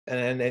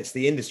and it's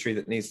the industry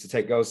that needs to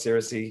take girls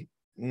seriously,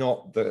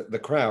 not the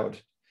crowd.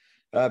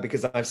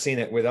 Because I've seen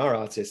it with our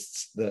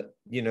artists that,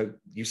 you know,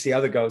 you see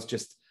other girls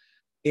just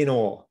in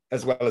awe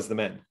as well as the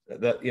men,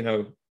 that, you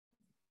know,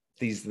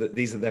 these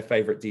are their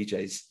favorite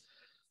DJs.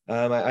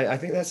 I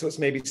think that's what's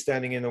maybe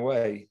standing in the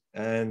way,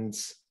 and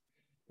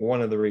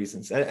one of the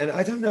reasons. And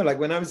I don't know, like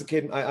when I was a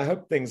kid, I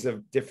hope things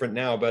are different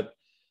now, but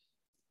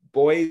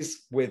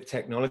boys with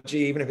technology,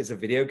 even if it's a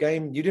video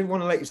game, you didn't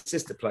want to let your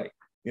sister play.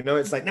 You know,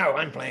 it's like, no,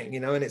 I'm playing, you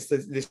know, and it's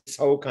this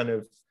whole kind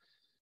of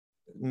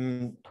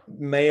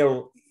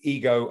male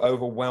ego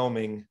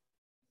overwhelming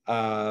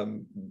all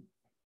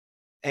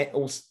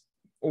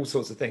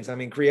sorts of things. I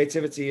mean,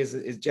 creativity is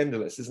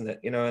genderless, isn't it?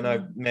 You know, and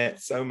I've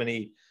met so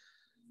many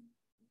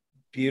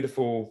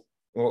beautiful,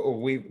 or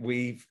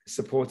we've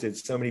supported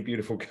so many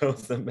beautiful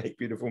girls that make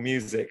beautiful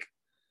music,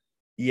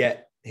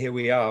 yet here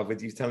we are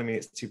with you telling me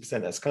it's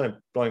 2%. That's kind of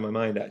blowing my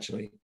mind,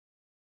 actually.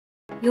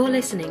 You're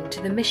listening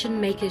to the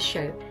Mission Makers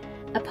Show,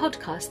 a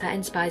podcast that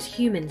inspires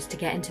humans to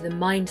get into the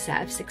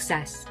mindset of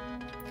success.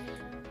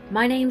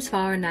 My name's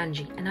Farah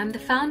Nanji, and I'm the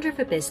founder of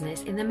a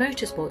business in the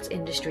motorsports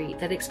industry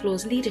that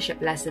explores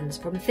leadership lessons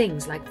from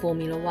things like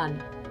Formula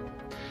One.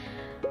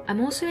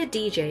 I'm also a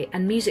DJ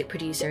and music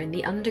producer in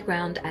the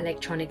underground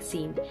electronic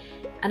scene,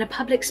 and a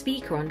public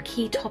speaker on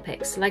key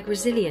topics like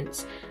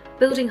resilience,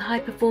 building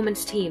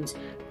high-performance teams,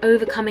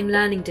 overcoming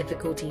learning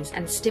difficulties,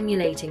 and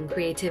stimulating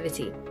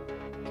creativity.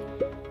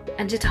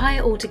 And to tie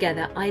it all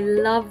together, I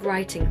love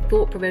writing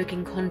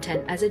thought-provoking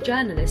content as a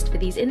journalist for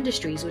these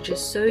industries which are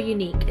so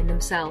unique in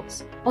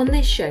themselves. On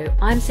this show,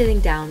 I'm sitting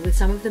down with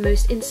some of the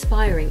most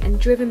inspiring and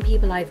driven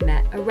people I've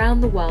met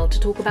around the world to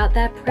talk about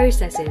their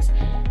processes,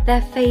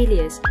 their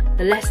failures,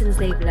 the lessons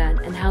they've learned,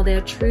 and how they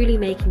are truly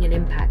making an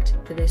impact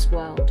for this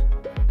world.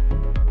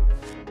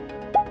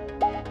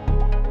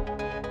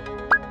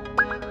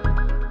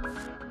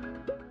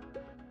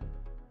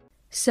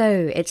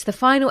 So, it's the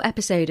final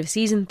episode of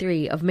Season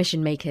 3 of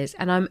Mission Makers,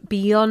 and I'm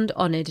beyond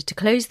honoured to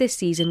close this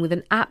season with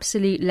an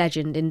absolute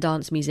legend in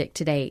dance music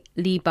today,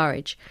 Lee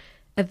Burridge.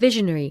 A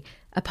visionary,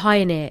 a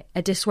pioneer,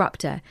 a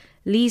disruptor,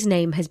 Lee's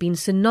name has been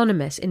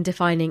synonymous in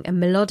defining a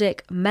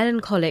melodic,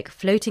 melancholic,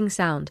 floating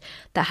sound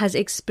that has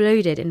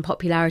exploded in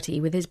popularity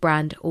with his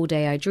brand All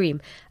Day I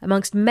Dream,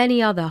 amongst many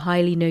other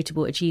highly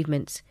notable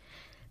achievements.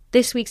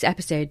 This week's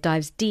episode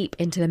dives deep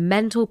into the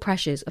mental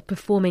pressures of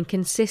performing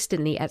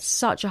consistently at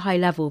such a high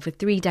level for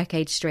 3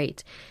 decades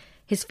straight,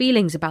 his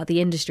feelings about the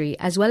industry,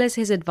 as well as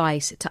his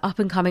advice to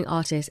up-and-coming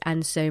artists,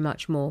 and so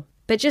much more.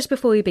 But just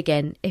before we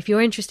begin, if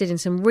you're interested in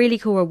some really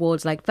cool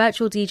rewards like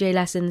virtual DJ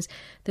lessons,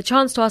 the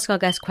chance to ask our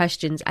guests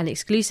questions, and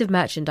exclusive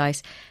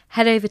merchandise,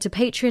 head over to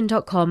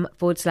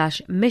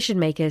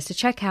patreon.com/missionmakers to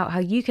check out how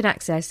you can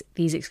access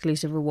these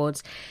exclusive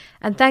rewards.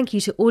 And thank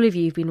you to all of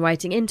you who've been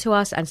writing into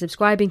us and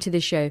subscribing to the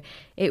show.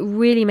 It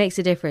really makes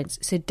a difference,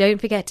 so don't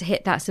forget to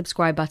hit that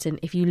subscribe button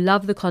if you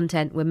love the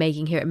content we're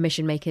making here at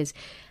Mission Makers,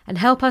 and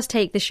help us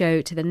take the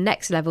show to the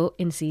next level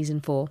in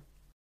Season 4.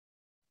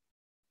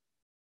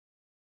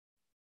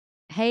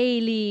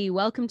 Hey Lee,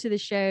 welcome to the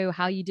show.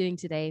 How are you doing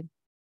today?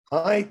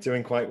 Hi,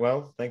 doing quite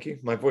well, thank you.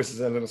 My voice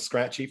is a little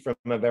scratchy from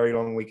a very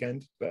long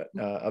weekend, but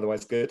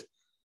otherwise good.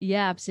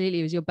 Yeah,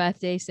 absolutely. It was your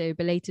birthday, so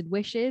belated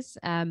wishes.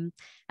 And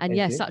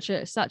yeah, such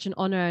an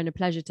honor and a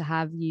pleasure to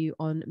have you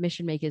on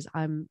Mission Makers.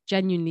 I'm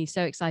genuinely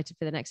so excited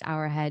for the next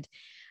hour ahead.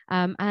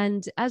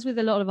 And as with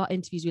a lot of our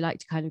interviews, we like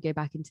to kind of go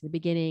back into the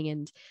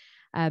beginning.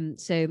 And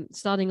so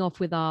starting off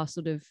with our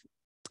sort of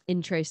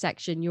intro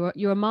section,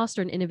 you're a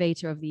master and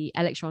innovator of the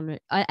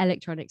electronic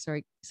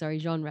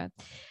genre,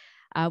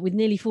 with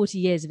nearly 40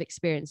 years of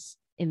experience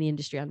in the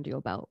industry under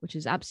your belt, which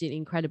is absolutely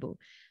incredible.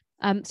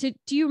 So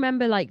do you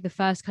remember like the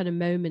first kind of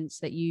moments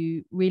that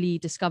you really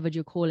discovered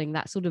your calling,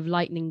 that sort of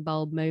lightning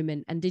bulb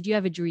moment? And did you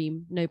ever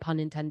dream, no pun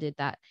intended,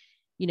 that,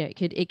 you know,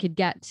 it could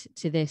get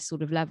to this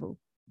sort of level?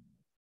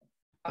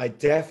 I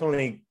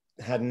definitely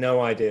had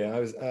no idea.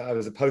 I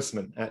was a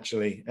postman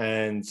actually,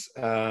 and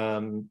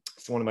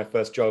it's one of my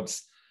first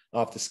jobs.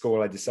 After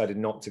school, I decided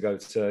not to go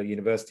to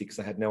university because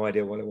I had no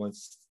idea what I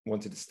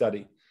wanted to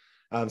study.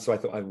 So I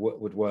thought I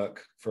would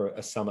work for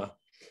a summer,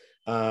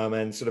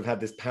 and sort of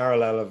had this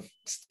parallel of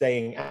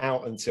staying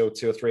out until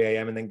 2 or 3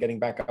 a.m. and then getting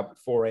back up at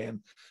 4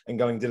 a.m. and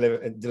going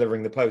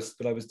delivering the post.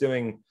 But I was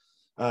doing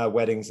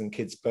weddings and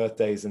kids'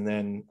 birthdays and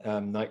then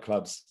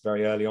nightclubs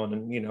very early on.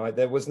 And, you know,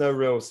 there was no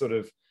real sort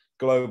of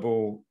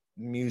global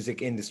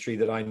music industry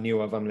that I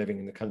knew of. I'm living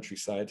in the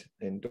countryside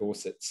in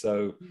Dorset.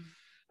 So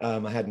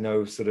I had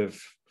no sort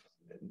of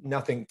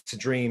nothing to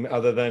dream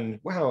other than,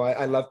 wow,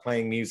 I love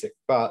playing music.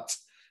 But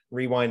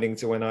rewinding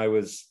to when I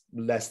was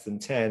less than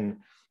 10,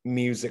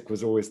 music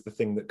was always the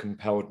thing that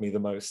compelled me the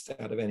most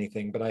out of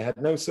anything. But I had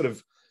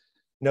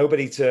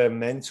nobody to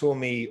mentor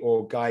me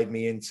or guide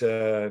me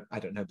into, I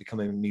don't know,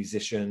 becoming a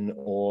musician,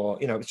 or,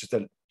 you know, it's just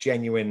a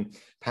genuine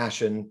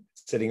passion,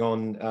 sitting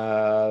on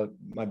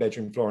my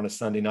bedroom floor on a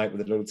Sunday night with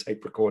a little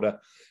tape recorder,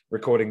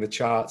 recording the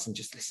charts and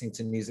just listening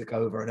to music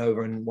over and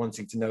over and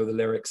wanting to know the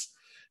lyrics.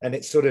 And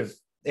it sort of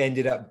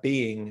ended up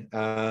being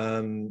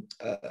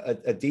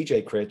a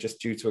DJ career just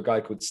due to a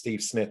guy called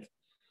Steve Smith,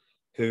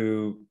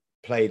 who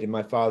played in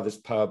my father's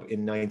pub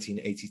in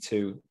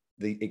 1982,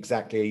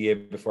 exactly a year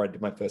before I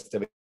did my first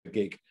ever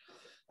gig.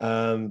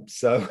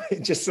 So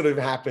it just sort of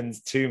happened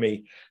to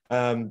me.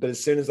 But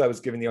as soon as I was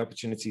given the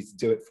opportunity to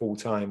do it full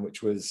time,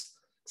 which was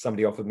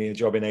somebody offered me a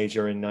job in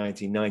Asia in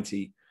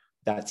 1990,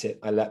 that's it.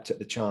 I leapt at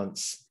the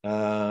chance.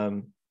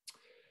 And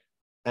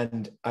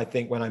I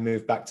think when I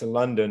moved back to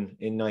London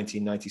in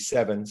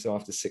 1997, so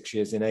after 6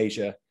 years in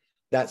Asia,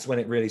 that's when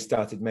it really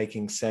started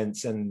making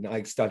sense. And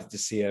I started to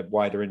see a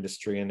wider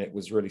industry, and it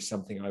was really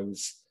something I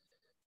was,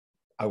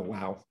 oh,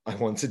 wow, I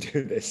want to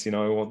do this.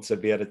 I want to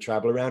be able to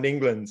travel around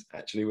England,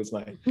 actually was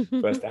my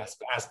first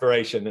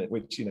aspiration,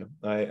 which,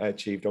 I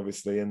achieved,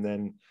 obviously. And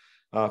then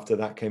after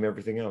that came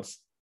everything else.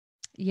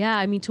 Yeah,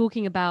 I mean,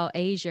 talking about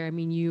Asia, I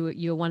mean,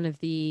 you're one of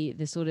the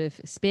sort of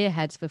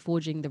spearheads for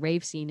forging the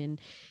rave scene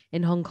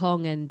in Hong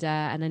Kong, and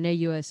I know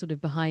you were sort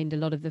of behind a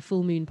lot of the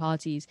full moon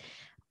parties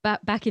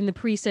back in the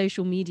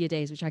pre-social media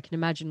days, which I can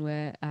imagine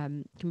were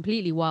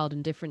completely wild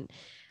and different.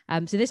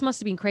 So this must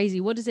have been crazy.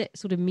 What does it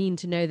sort of mean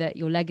to know that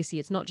your legacy,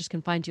 it's not just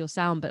confined to your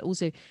sound, but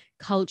also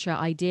culture,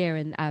 idea,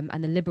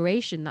 and the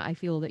liberation that I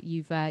feel that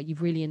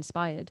you've really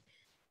inspired?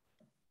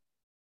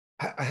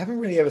 I haven't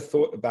really ever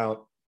thought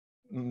about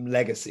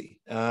legacy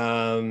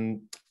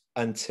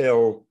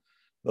until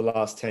the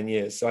last 10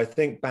 years. So I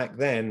think back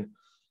then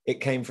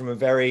it came from a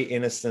very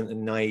innocent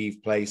and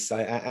naive place,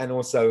 and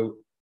also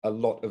a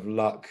lot of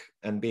luck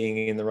and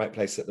being in the right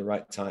place at the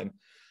right time.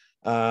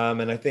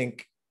 And I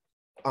think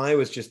I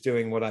was just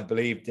doing what I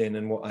believed in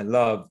and what I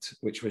loved,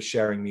 which was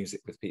sharing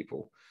music with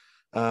people.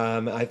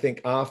 I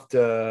think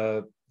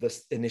after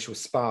the initial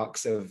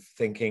sparks of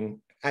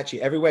thinking,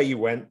 actually everywhere you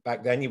went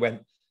back then, you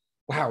went,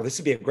 wow, this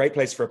would be a great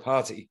place for a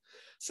party.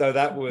 So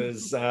that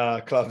was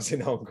clubs in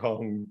Hong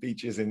Kong,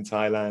 beaches in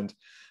Thailand.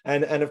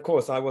 And of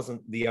course, I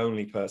wasn't the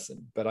only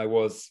person, but I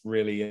was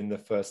really in the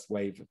first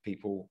wave of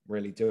people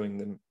really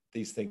doing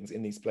these things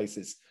in these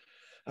places.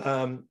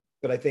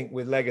 But I think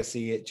with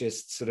legacy, it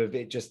just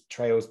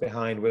trails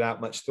behind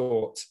without much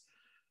thought.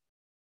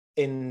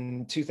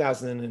 In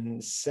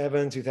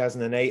 2007,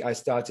 2008, I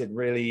started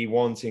really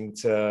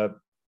I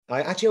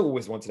actually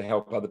always wanted to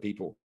help other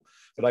people,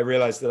 but I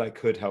realized that I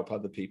could help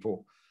other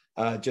people.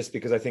 Just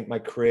because I think my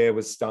career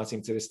was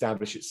starting to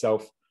establish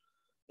itself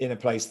in a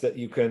place that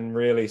you can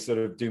really sort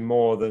of do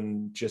more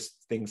than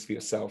just things for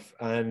yourself.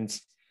 And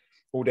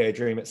All Day a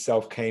Dream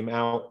itself came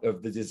out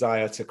of the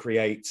desire to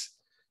create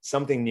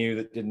something new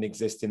that didn't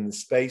exist in the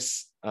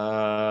space,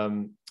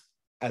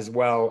 as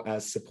well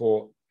as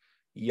support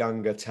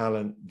younger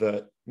talent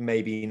that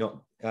maybe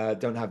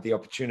don't have the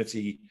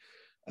opportunity,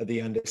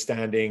 the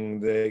understanding,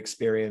 the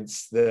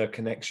experience, the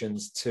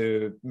connections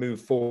to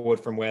move forward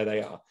from where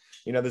they are.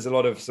 There's a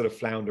lot of sort of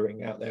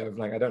floundering out there of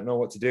like, I don't know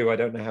what to do. I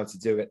don't know how to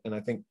do it. And I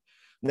think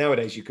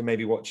nowadays you can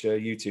maybe watch a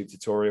YouTube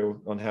tutorial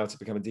on how to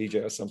become a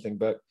DJ or something,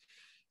 but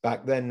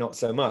back then, not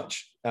so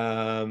much.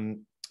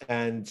 And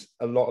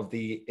a lot of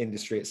the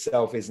industry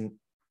itself isn't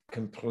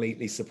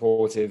completely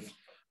supportive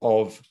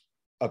of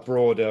a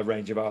broader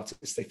range of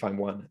artists. They find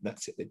one and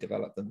that's it, they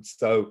develop them.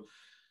 So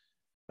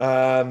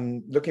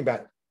looking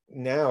back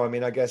now, I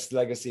mean, I guess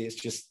legacy is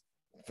just,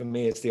 for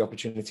me, it's the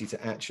opportunity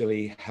to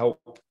actually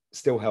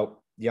still help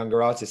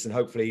younger artists, and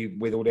hopefully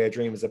with All Day a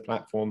Dream as a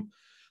platform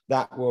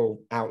that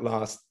will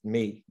outlast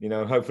me.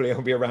 Hopefully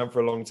I'll be around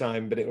for a long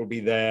time, but it will be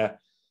there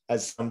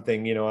as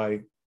something I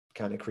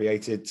kind of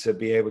created to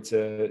be able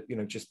to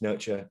just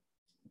nurture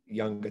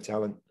younger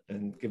talent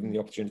and give them the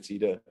opportunity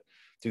to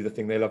do the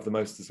thing they love the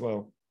most as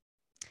well.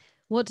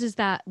 What does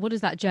that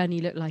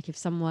journey look like if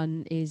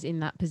someone is in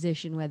that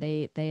position where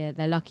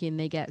they're lucky and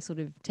they get sort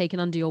of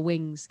taken under your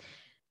wings?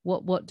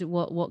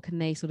 What can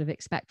they sort of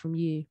expect from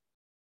you?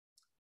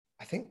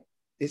 I think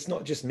it's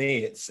not just me,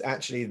 it's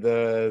actually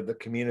the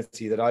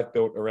community that I've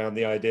built around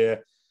the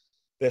idea.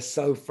 They're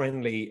so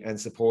friendly and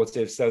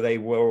supportive, so they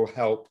will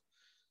help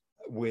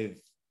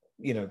with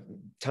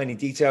tiny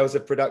details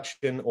of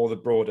production or the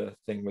broader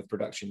thing with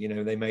production.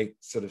 They may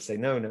sort of say,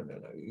 no,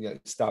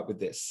 start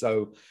with this.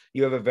 So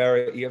you have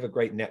a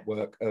great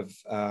network of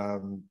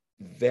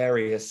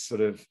various sort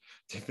of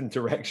different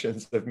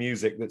directions of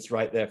music that's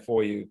right there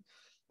for you.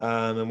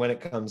 And when it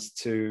comes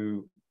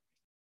to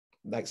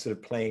like sort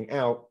of playing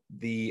out,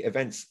 the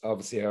events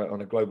obviously are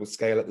on a global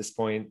scale at this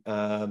point,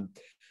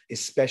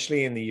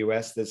 especially in the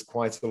US. There's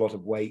quite a lot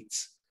of weight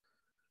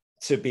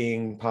to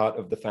being part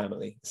of the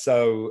family.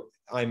 So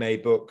I may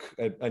book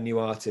a new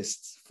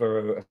artist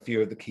for a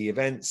few of the key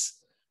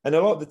events, and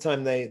a lot of the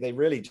time they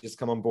really just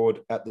come on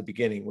board at the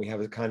beginning. We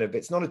have a kind of,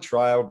 it's not a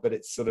trial, but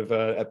it's sort of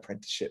an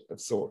apprenticeship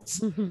of sorts.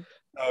 Mm-hmm.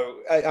 So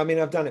I mean,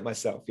 I've done it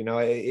myself.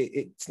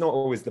 It's not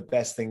always the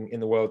best thing in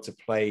the world to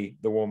play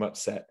the warm-up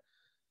set,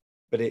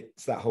 but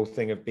it's that whole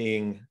thing of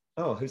being,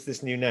 oh, who's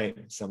this new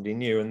name? Somebody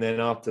new. And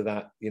then after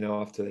that,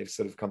 after they've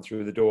sort of come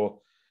through the door,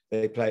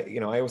 they play,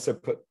 I also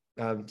put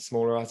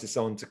smaller artists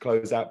on to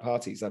close out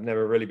parties. I've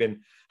never really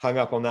been hung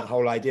up on that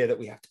whole idea that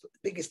we have to put the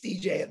biggest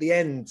DJ at the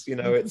end.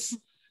 It's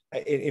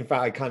in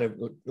fact, I kind of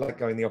like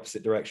going the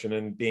opposite direction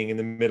and being in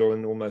the middle,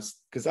 and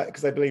almost because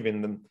I believe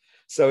in them.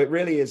 So it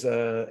really is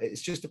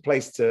it's just a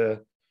place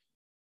to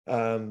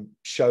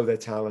show their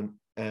talent,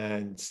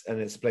 and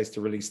it's a place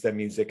to release their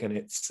music, and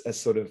it's a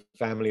sort of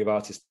family of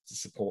artists to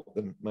support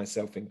them,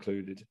 myself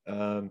included.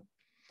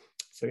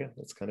 So yeah,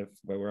 that's kind of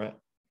where we're at.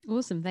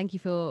 Awesome. Thank you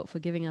for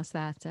giving us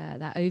that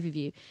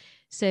overview.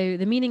 So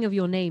the meaning of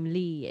your name,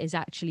 Lee, is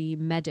actually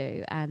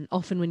meadow. And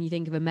often when you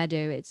think of a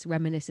meadow, it's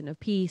reminiscent of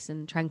peace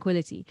and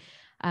tranquility.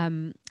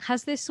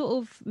 Has this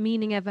sort of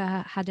meaning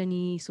ever had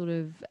any sort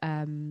of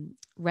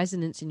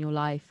resonance in your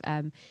life?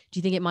 Do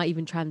you think it might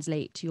even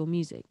translate to your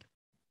music?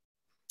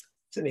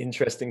 It's an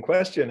interesting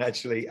question,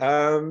 actually.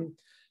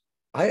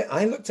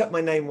 I looked up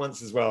my name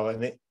once as well,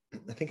 and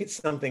I think it's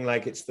something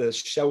like it's the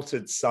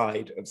sheltered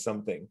side of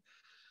something.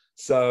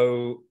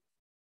 So,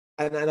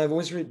 and I've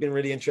always been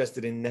really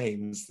interested in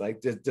names.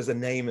 Like, does a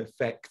name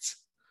affect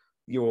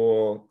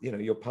your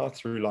path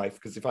through life?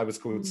 Because if I was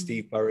called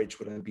Steve Burridge,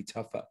 would I be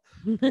tougher?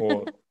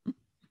 Or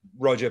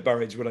Roger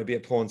Burridge, would I be a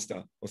porn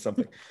star or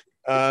something?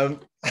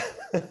 But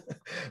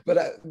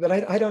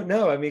I don't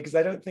know. I mean, because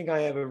I don't think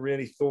I ever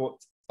really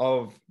thought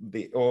of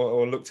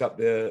or looked up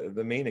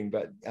the meaning,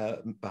 but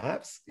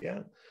perhaps, yeah.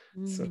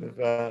 Sort of,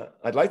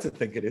 I'd like to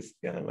think it is.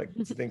 Yeah, I like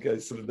to think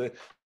it's sort of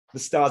the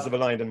stars have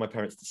aligned and my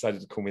parents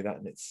decided to call me that,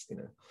 and it's,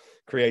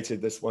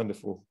 created this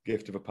wonderful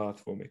gift of a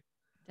path for me.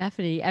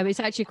 Definitely. It's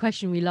actually a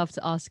question we love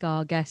to ask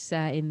our guests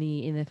in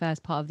the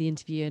first part of the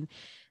interview,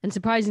 and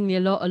surprisingly a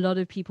lot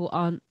of people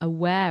aren't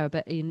aware,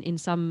 but in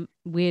some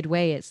weird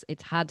way it's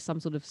had some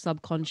sort of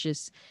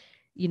subconscious,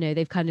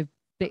 they've kind of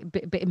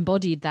bit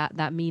embodied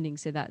that meaning.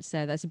 So that's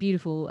a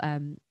beautiful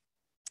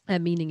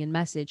meaning and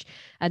message.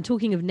 And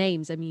talking of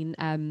names, I mean,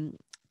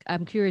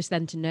 I'm curious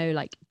then to know,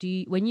 like,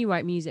 when you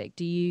write music,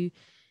 do you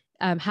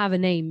have a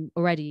name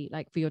already,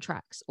 like, for your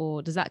tracks,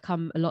 or does that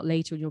come a lot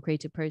later in your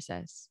creative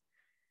process?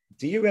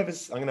 Do you ever,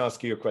 I'm going to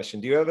ask you a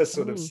question, do you ever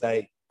sort of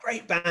say,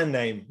 great band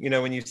name,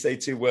 when you say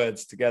two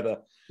words together?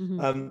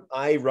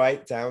 I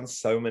write down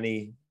so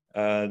many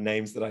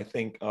names that I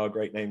think are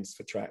great names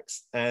for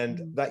tracks,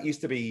 and that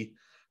used to be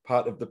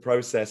part of the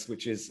process,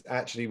 which is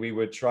actually we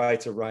would try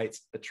to write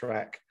a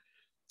track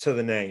to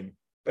the name,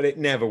 but it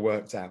never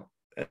worked out.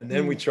 And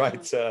then we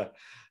tried to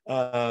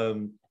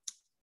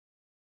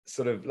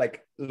sort of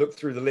like look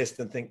through the list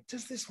and think,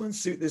 does this one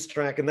suit this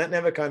track? And that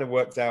never kind of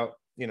worked out,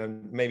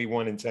 maybe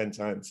 1 in 10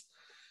 times.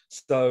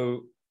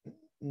 So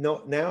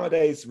not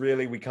nowadays,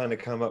 really, we kind of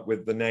come up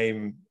with the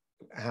name,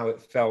 how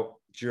it felt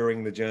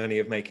during the journey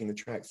of making the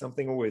track.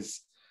 Something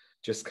always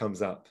just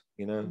comes up,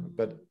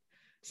 but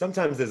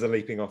sometimes there's a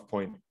leaping off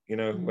point,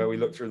 where we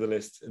look through the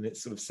list and it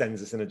sort of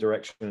sends us in a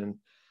direction,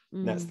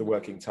 and that's the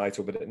working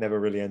title, but it never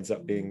really ends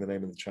up being the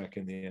name of the track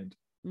in the end.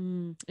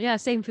 Yeah,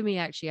 same for me,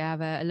 actually. I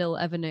have a little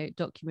Evernote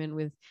document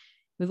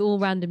with all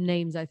random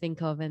names I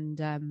think of, and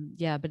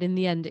but in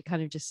the end it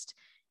kind of just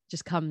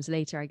comes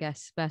later, I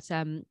guess. But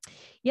so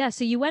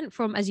you went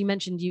from, as you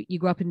mentioned, you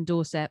grew up in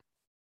Dorset,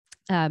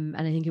 and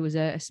I think it was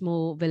a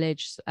small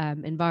village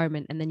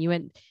environment, and then you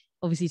went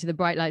obviously to the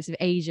bright lights of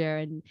Asia,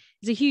 and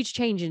it's a huge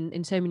change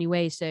in so many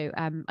ways. So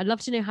I'd love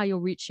to know how your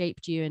roots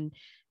shaped you,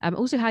 and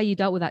also how you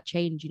dealt with that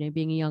change,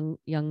 being a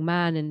young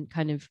man and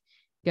kind of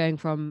going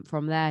from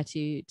there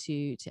to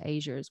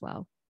Asia as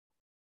well.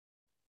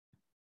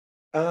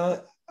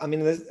 I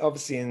mean, there's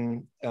obviously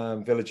in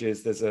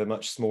villages, there's a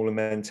much smaller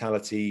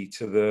mentality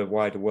to the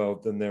wider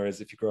world than there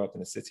is if you grow up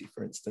in a city,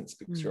 for instance,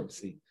 because you're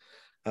obviously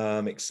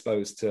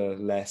exposed to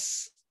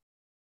less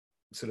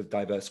sort of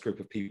diverse group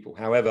of people.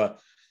 However,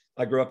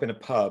 I grew up in a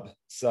pub,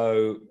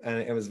 and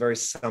it was very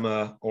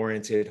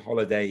summer-oriented,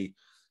 holiday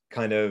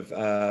kind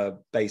of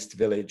based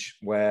village,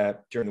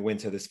 where during the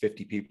winter there's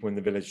 50 people in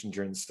the village, and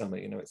during the summer,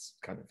 it's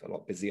kind of a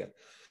lot busier.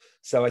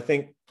 So I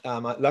think,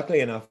 luckily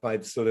enough,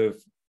 I'd sort of,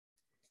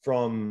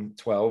 from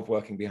 12,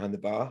 working behind the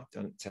bar,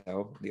 don't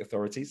tell the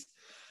authorities,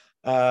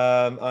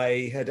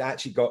 I had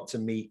actually got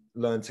to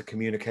learn to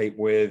communicate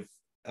with,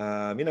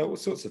 all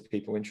sorts of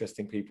people,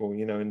 interesting people,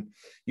 and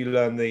you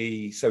learn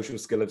the social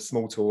skill of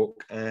small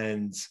talk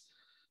and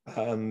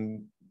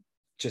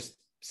just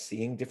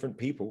seeing different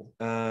people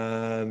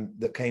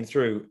that came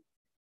through.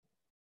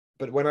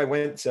 But when I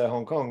went to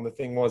Hong Kong, the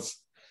thing was,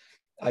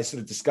 I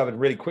sort of discovered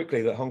really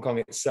quickly that Hong Kong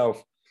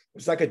itself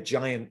was like a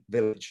giant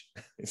village.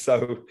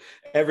 So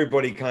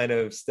everybody kind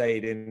of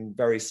stayed in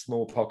very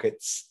small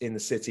pockets in the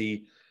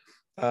city.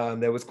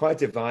 There was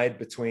quite a divide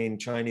between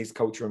Chinese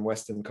culture and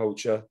Western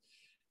culture.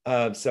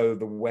 So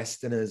the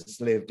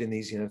Westerners lived in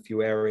these,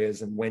 few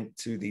areas and went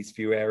to these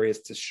few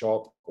areas to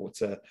shop or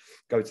to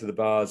go to the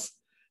bars.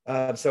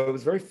 So it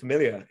was very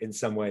familiar in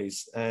some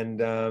ways.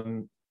 And I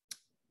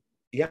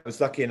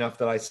was lucky enough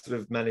that I sort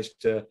of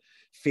managed to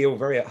feel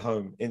very at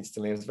home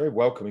instantly. It was a very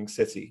welcoming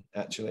city,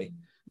 actually,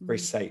 very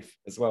safe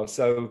as well.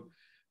 So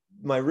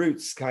my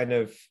roots kind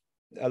of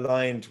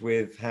aligned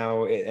with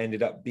how it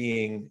ended up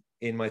being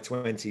in my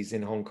 20s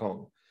in Hong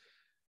Kong.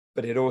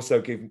 But it also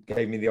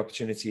gave me the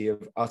opportunity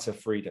of utter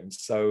freedom.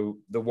 So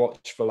the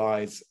watchful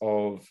eyes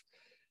of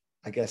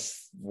I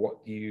guess, what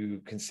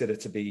you consider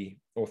to be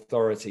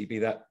authority, be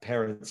that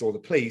parents or the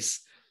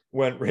police,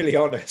 weren't really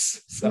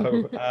honest.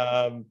 So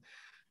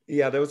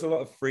yeah, there was a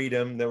lot of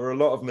freedom. There were a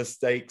lot of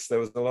mistakes. There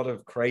was a lot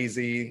of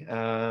crazy,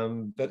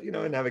 but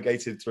I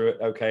navigated through it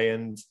okay.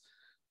 And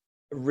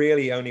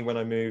really only when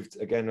I moved,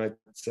 again, I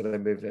said I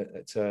moved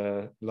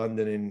to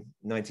London in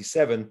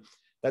 97.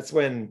 That's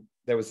when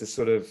there was this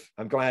sort of,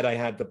 I'm glad I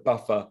had the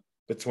buffer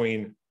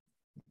between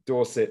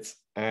Dorset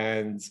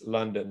and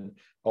London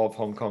of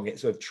Hong Kong. It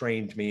sort of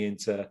trained me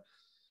into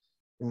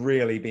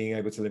really being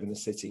able to live in the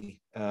city,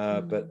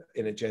 but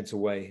in a gentle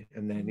way.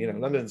 And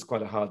then, London's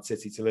quite a hard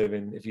city to live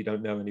in if you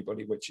don't know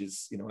anybody, which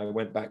is, I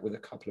went back with a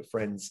couple of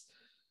friends,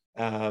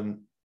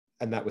 and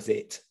that was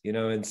it,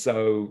 and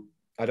so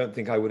I don't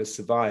think I would have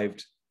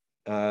survived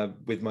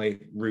with my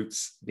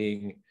roots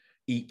being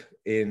Eep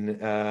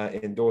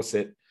in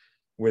Dorset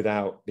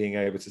without being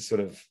able to sort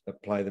of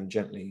apply them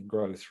gently and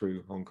grow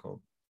through Hong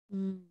Kong.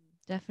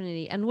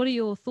 Definitely. And what are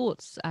your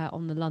thoughts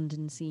on the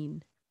London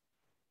scene?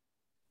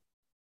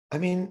 I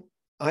mean,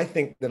 I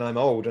think that I'm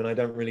old and I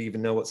don't really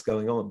even know what's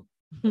going on.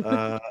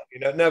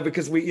 No,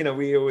 because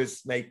we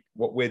always make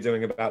what we're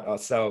doing about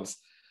ourselves.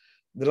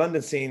 The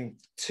London scene,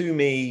 to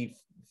me,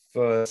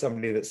 for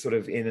somebody that's sort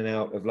of in and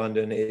out of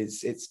London,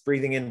 it's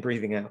breathing in,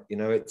 breathing out.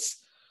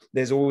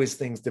 There's always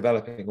things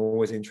developing,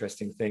 always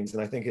interesting things,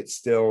 and I think it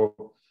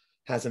still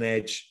has an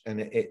edge,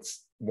 and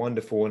it's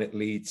wonderful, and it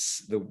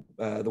leads the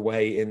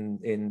way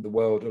in the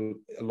world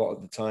a lot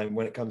of the time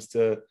when it comes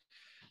to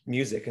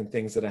music and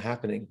things that are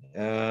happening.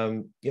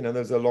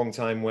 There's a long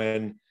time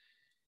when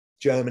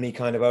Germany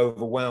kind of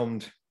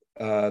overwhelmed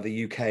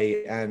the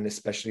UK and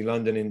especially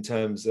London in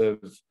terms of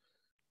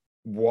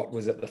what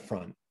was at the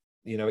front.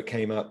 It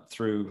came up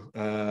through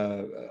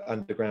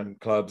underground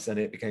clubs and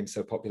it became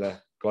so popular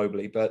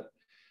globally, but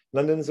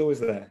London's always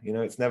there.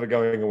 It's never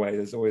going away.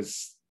 There's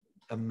always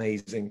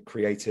amazing,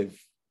 creative,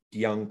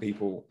 young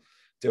people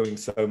doing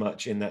so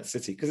much in that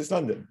city because it's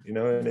London,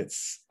 and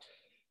it's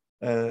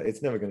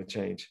never going to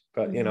change.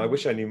 But I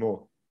wish I knew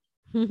more.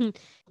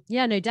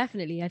 Yeah, no,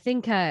 definitely. I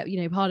think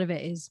part of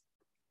it is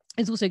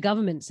also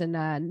governments and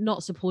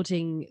not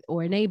supporting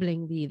or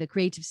enabling the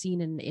creative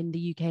scene in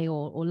the UK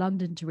or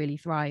London to really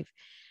thrive,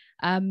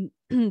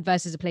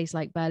 versus a place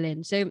like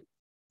Berlin. So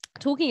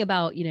talking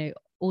about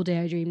All Day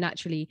I Dream,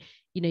 naturally,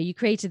 you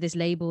created this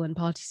label and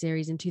party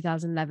series in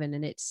 2011,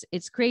 and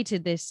it's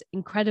created this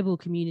incredible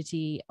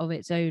community of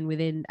its own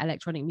within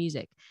electronic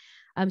music.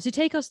 So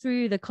take us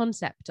through the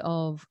concept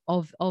of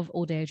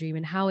All Day I Dream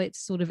and how it's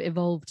sort of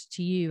evolved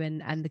to you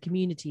and the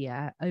community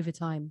over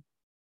time.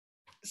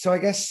 So I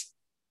guess,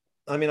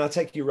 I'll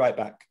take you right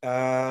back.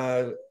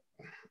 And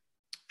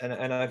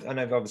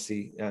I've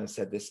obviously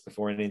said this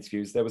before in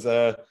interviews. There was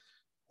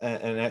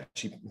and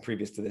actually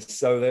previous to this,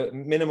 so the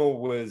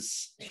Minimal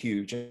was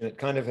huge, and it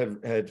kind of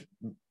had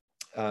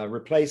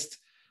replaced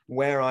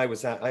where I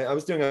was at. I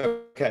was doing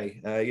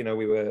okay.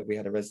 We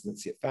had a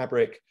residency at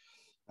Fabric.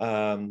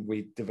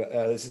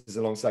 This is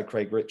alongside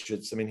Craig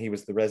Richards. He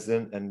was the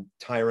resident, and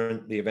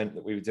Tyrant, the event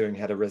that we were doing,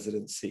 had a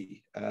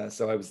residency.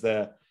 So I was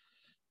there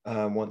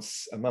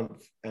once a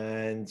month,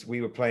 and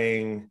we were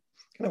playing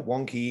kind of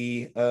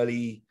wonky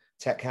early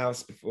tech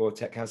house before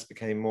tech house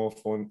became more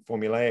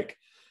formulaic.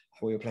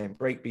 We were playing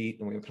breakbeat,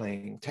 and we were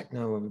playing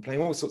techno, and we were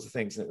playing all sorts of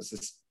things. And it was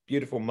this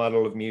beautiful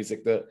muddle of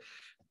music that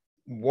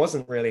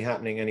wasn't really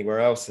happening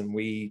anywhere else. And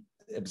we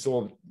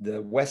absorbed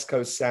the West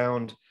Coast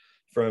sound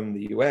from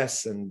the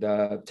US and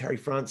Terry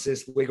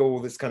Francis, Wiggle,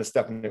 this kind of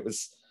stuff. And it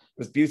was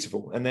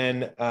beautiful. And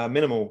then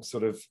Minimal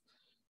sort of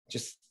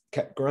just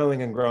kept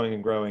growing and growing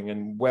and growing.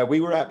 And where we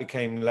were at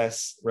became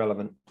less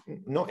relevant,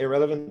 not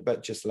irrelevant,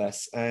 but just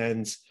less.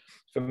 And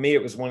for me,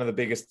 it was one of the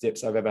biggest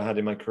dips I've ever had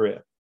in my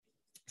career.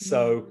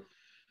 So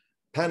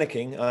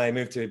panicking, I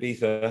moved to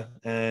Ibiza,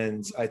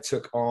 and I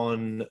took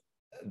on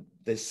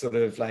this sort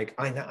of like,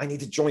 I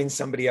need to join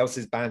somebody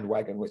else's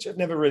bandwagon, which I've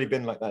never really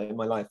been like that in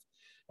my life.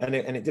 And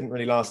it didn't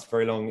really last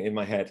very long in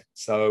my head.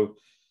 So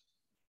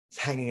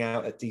hanging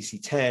out at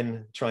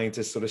DC-10, trying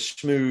to sort of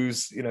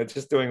schmooze,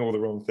 just doing all the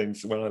wrong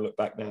things when I look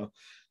back now.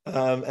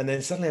 And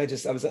then suddenly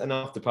I was at an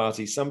after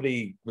party.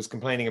 Somebody was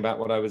complaining about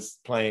what I was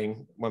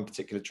playing, one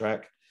particular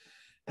track.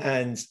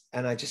 And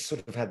I just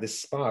sort of had this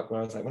spark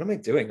where I was like, what am I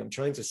doing? I'm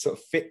trying to sort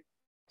of fit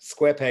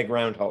square peg,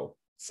 round hole.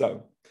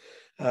 So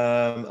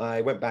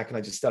I went back and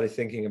I just started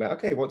thinking about,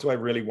 okay, what do I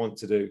really want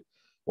to do?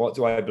 What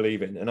do I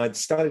believe in? And I'd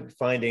started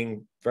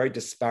finding very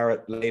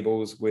disparate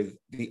labels with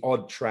the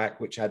odd track,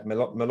 which had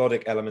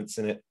melodic elements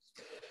in it.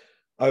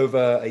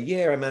 Over a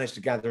year, I managed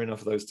to gather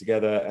enough of those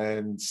together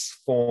and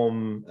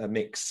form a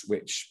mix,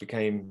 which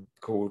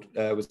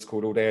was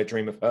called All Day I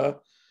Dream of Her.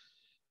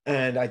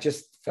 And I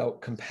just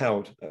felt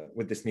compelled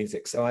with this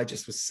music. So I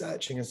just was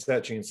searching and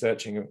searching and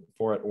searching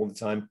for it all the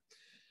time.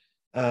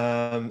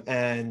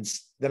 And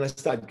then I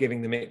started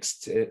giving the mix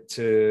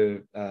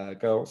to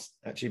girls,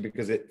 actually,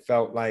 because it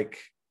felt like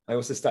I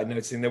also started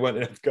noticing there weren't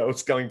enough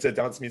girls going to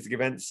dance music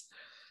events,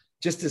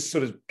 just to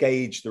sort of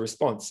gauge the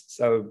response.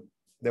 So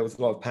there was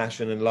a lot of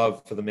passion and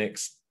love for the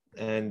mix,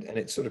 and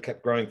it sort of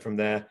kept growing from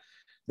there.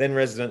 then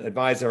resident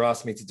advisor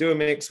asked me to do a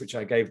mix, which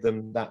I gave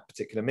them that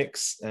particular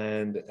mix,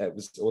 and it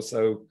was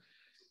also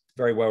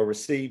very well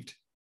received.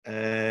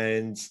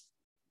 And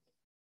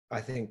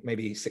I think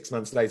maybe 6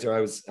 months later,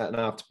 I was at an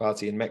after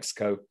party in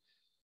Mexico.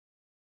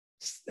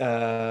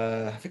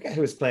 I forget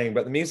who was playing,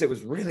 but the music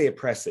was really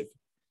oppressive.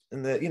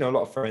 And a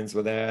lot of friends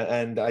were there.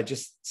 And I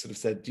just sort of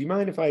said, do you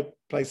mind if I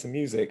play some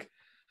music?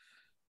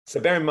 So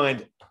bear in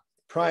mind,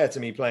 prior to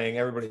me playing,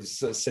 everybody's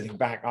sort of sitting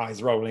back,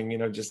 eyes rolling,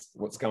 just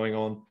what's going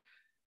on.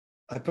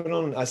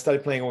 I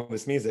started playing all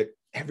this music.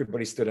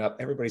 Everybody stood up,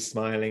 everybody's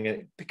smiling, and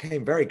it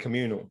became very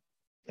communal.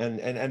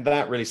 And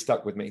that really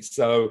stuck with me.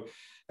 So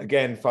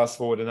again, fast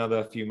forward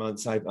another few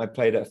months, I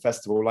played at a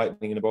festival,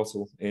 Lightning in a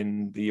Bottle,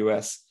 in the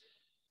US.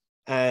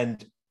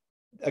 And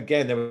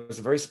again, there was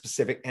a very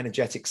specific,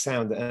 energetic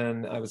sound.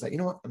 And I was like, you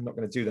know what? I'm not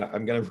going to do that.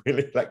 I'm going to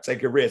really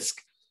take a risk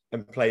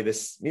and play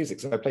this music.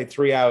 So I played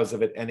 3 hours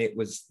of it, and it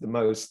was the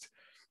most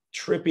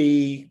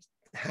trippy,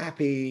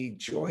 happy,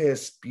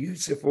 joyous,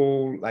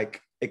 beautiful,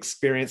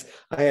 experience.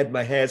 I had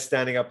my hair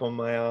standing up on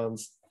my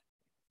arms.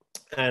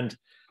 And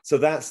so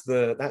that's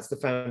the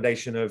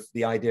foundation of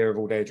the idea of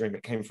All Day a Dream.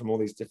 It came from all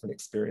these different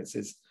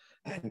experiences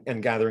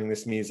and gathering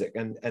this music.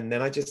 And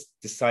then I just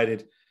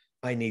decided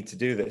I need to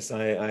do this.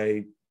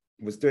 I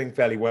was doing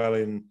fairly well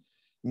in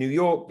New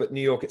York, but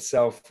New York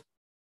itself,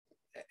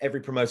 every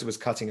promoter was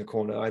cutting a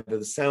corner. Either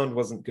the sound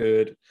wasn't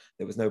good,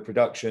 there was no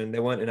production,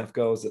 there weren't enough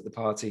girls at the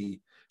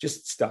party,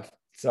 just stuff.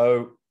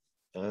 So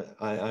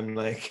I'm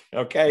like,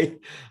 okay,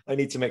 I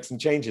need to make some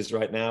changes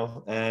right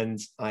now. And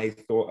I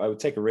thought I would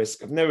take a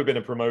risk. I've never been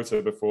a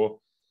promoter before.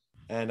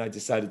 And I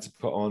decided to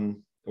put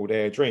on All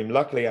Day a Dream.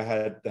 Luckily, I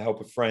had the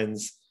help of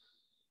friends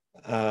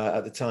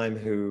at the time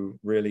who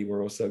really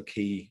were also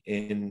key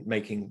in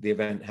making the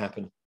event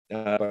happen,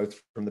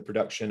 both from the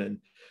production and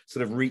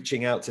sort of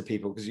reaching out to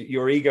people. Because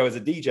your ego as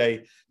a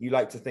DJ, you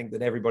like to think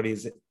that everybody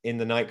is in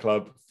the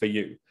nightclub for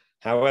you.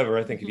 However,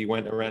 I think if you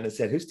went around and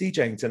said, who's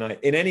DJing tonight?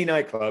 In any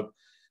nightclub,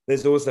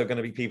 there's also going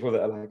to be people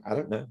that are like, I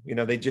don't know,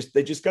 they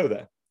just go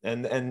there.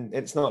 And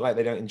it's not like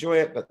they don't enjoy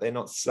it, but they're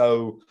not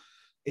so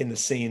in the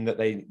scene that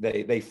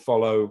they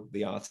follow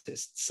the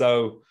artist.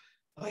 So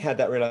I had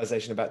that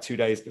realization about 2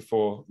 days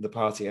before the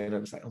party, and I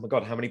was like, oh my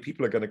God, how many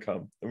people are going to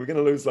come? And we're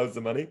going to lose loads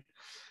of money.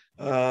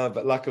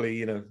 But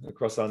luckily,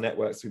 across our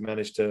networks, we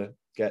managed to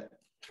get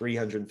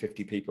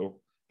 350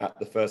 people at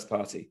the first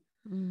party.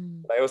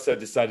 I also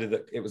decided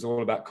that it was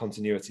all about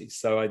continuity.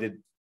 So I did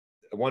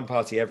one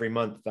party every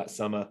month that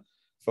summer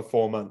for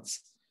 4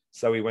 months.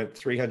 So we went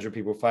 300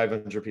 people,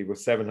 500 people,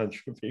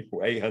 700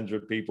 people,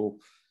 800 people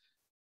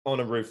on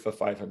a roof for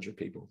 500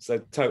 people. So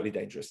totally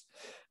dangerous.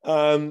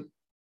 And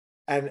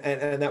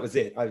that was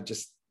it.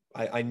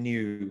 I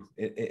knew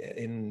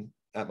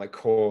at my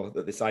core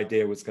that this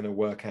idea was going to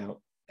work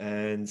out.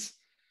 And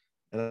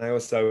I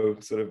also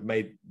sort of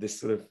made this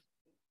sort of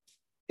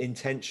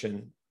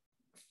intention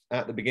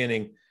at the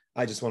beginning.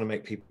 I just want to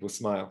make people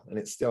smile. And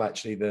it's still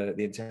actually the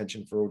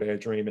intention for All Day a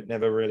Dream. It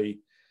never really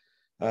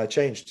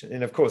changed.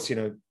 And of course,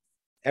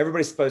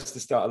 everybody's supposed to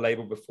start a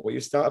label before you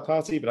start a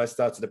party, but I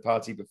started a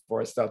party before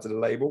I started a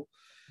label.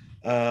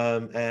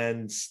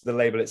 And the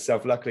label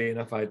itself, luckily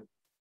enough, I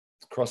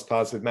crossed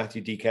paths with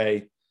Matthew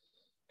DK,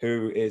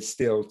 who is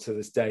still to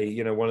this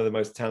day, one of the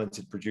most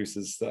talented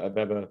producers that I've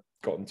ever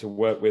gotten to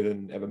work with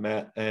and ever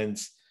met. And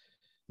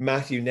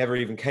Matthew never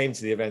even came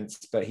to the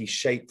events, but he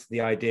shaped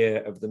the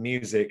idea of the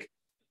music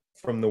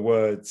from the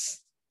words,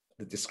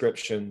 the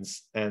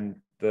descriptions, and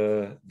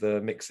the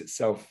mix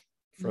itself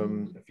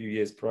from a few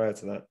years prior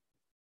to that.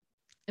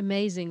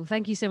 Amazing.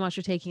 Thank you so much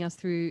for taking us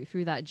through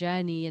that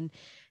journey and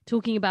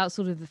talking about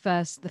sort of the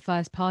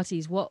first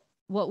parties. What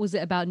was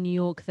it about New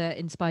York that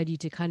inspired you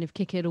to kind of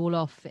kick it all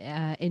off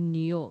in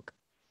New York?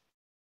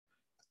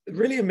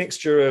 Really a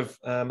mixture of,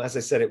 as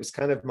I said, it was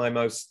kind of my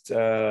most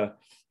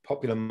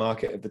popular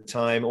market at the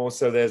time.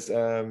 Also, there's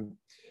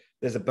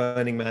a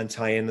Burning Man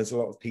tie-in. There's a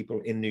lot of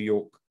people in New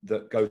York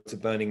that go to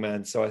Burning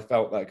Man. So I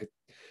felt like I could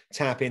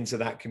tap into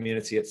that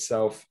community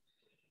itself.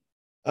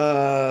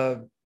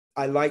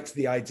 I liked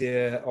the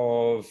idea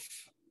of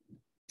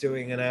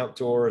doing an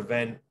outdoor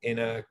event in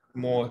a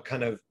more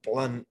kind of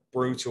blunt,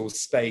 brutal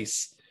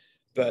space,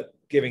 but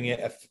giving it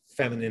a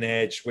feminine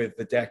edge with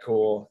the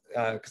decor,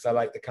 because I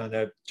like the kind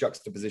of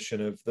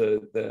juxtaposition of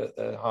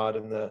the hard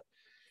and the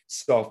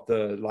soft,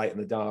 the light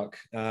and the dark.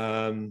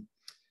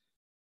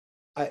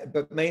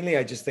 But mainly,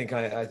 I just think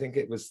I think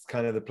it was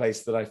kind of the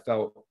place that I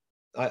felt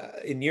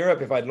in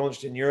Europe. If I'd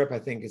launched in Europe, I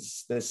think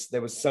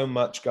there was so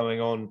much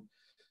going on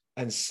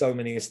and so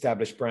many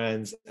established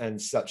brands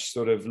and such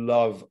sort of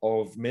love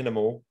of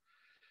minimal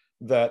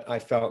that I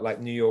felt like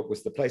New York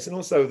was the place. And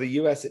also the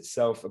US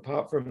itself,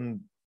 apart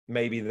from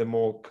maybe the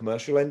more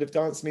commercial end of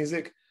dance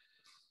music,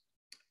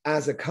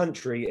 as a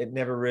country, it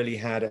never really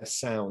had a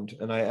sound.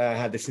 And I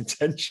had this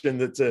intention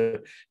that to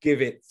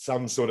give it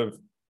some sort of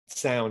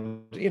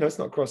sound. It's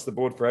not across the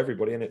board for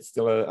everybody, and it's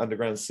still an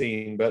underground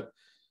scene. But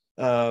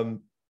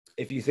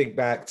if you think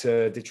back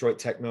to Detroit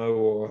techno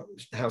or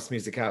house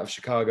music out of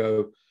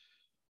Chicago,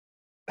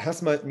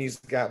 house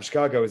music out of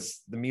Chicago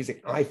is the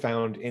music I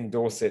found in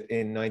Dorset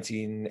in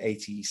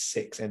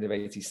 1986, end of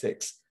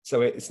 86.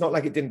 So it's not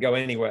like it didn't go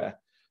anywhere.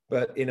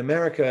 But in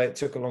America, it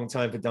took a long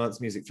time for dance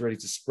music to really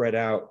to spread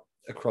out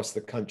across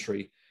the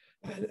country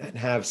and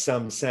have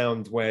some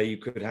sound where you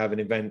could have an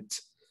event,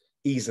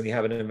 easily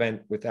have an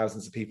event with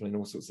thousands of people in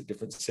all sorts of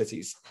different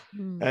cities.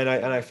 And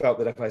I felt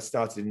that if I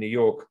started in New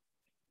York,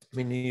 I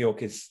mean, New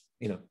York is,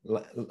 you know,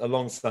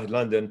 alongside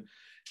London,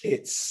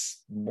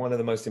 it's one of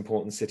the most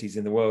important cities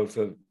in the world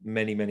for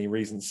many, many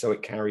reasons. So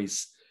it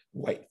carries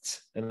weight.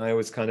 And I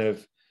always kind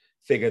of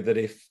figured that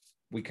if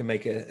we can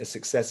make a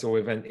successful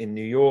event in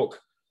New York,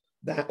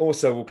 that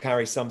also will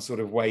carry some sort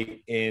of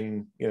weight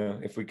in, you know,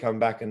 if we come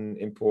back and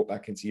import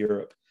back into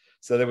Europe.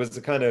 So there was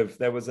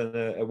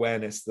an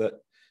awareness that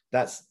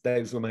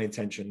those were my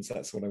intentions.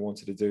 That's what I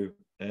wanted to do.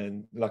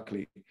 And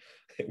luckily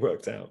it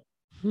worked out.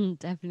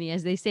 Definitely.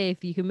 As they say,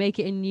 if you can make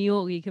it in New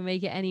York, you can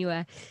make it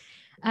anywhere.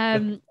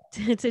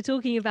 So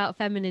talking about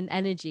feminine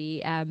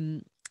energy,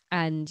 and,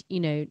 you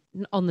know,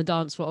 on the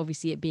dance floor,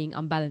 obviously it being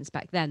unbalanced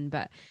back then,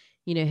 but,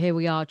 you know, here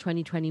we are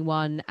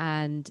 2021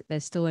 and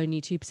there's still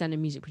only 2% of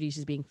music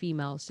producers being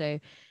female. So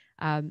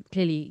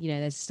clearly, you know,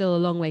 there's still a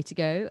long way to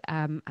go.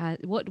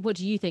 What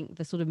do you think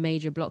the sort of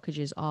major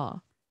blockages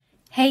are?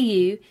 Hey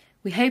you,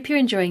 we hope you're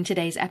enjoying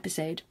today's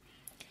episode.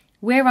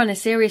 We're on a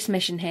serious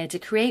mission here to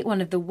create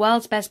one of the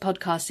world's best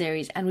podcast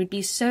series, and we'd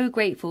be so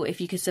grateful if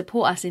you could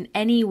support us in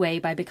any way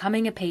by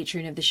becoming a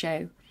patron of the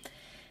show.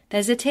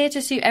 There's a tier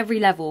to suit every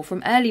level,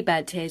 from early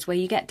bird tiers where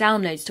you get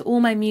downloads to all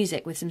my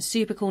music with some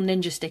super cool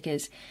ninja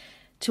stickers,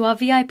 to our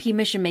VIP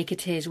Mission Maker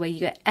tiers where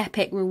you get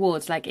epic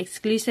rewards like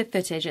exclusive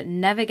footage that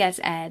never gets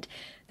aired,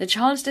 the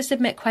chance to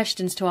submit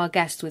questions to our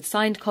guests with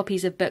signed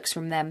copies of books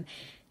from them,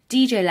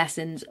 DJ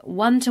lessons,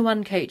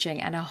 one-to-one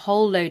coaching, and a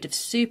whole load of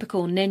super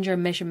cool Ninja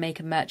and Mission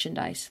Maker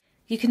merchandise.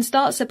 You can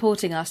start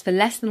supporting us for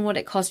less than what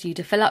it costs you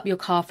to fill up your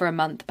car for a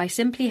month by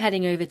simply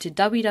heading over to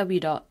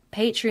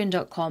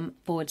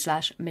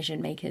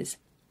www.patreon.com/Mission Makers.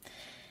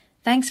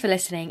 Thanks for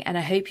listening, and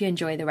I hope you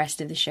enjoy the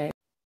rest of the show.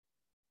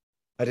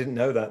 I didn't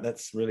know that.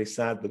 That's really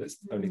sad that it's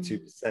only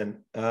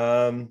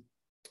 2%.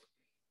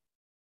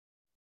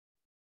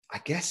 I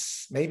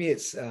guess maybe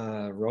it's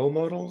role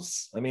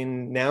models. I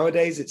mean,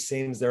 nowadays it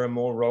seems there are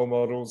more role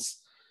models,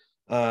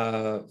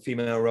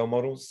 female role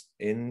models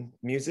in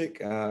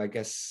music. I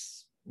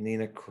guess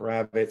Nina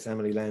Kravitz,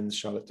 Emily Lenz,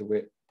 Charlotte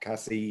DeWitt,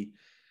 Cassie,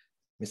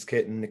 Miss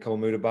Kitten, Nicole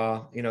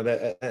Mudabar. You know,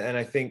 and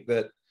I think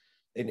that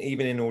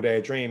even in All Day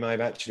a Dream,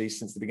 I've actually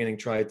since the beginning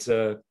tried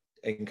to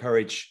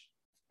encourage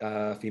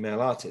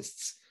female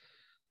artists.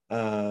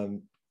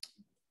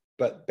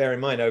 But bear in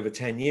mind, over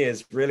 10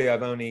 years, really,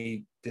 I've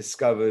only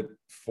discovered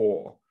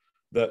 4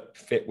 that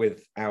fit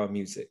with our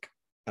music.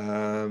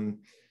 Most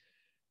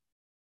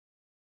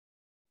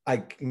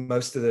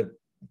of the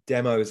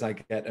demos I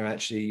get are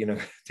actually, you know,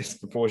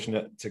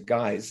 disproportionate to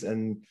guys.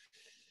 And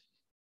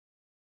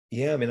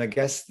yeah, I mean, I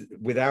guess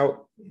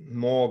without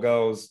more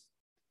girls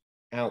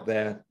out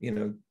there, you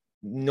know,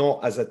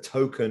 not as a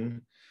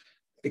token,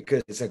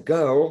 because it's a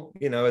girl,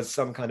 you know, as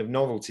some kind of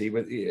novelty,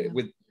 when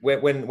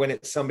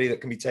it's somebody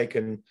that can be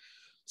taken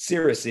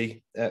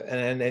seriously,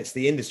 and it's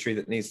the industry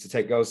that needs to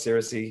take girls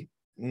seriously,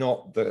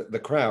 not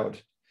the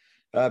crowd,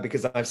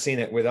 because I've seen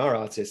it with our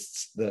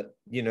artists that,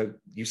 you know,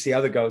 you see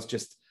other girls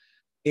just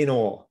in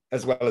awe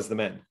as well as the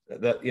men,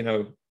 that, you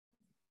know,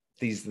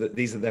 these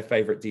are their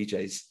favorite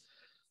DJs.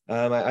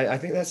 I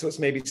think that's what's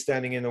maybe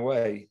standing in the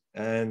way,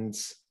 and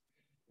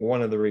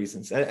one of the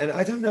reasons. And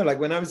I don't know, like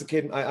when I was a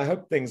kid, I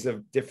hope things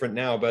are different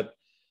now, but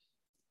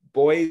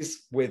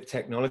boys with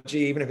technology,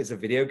 even if it's a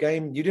video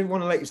game, you didn't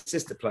want to let your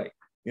sister play.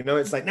 You know,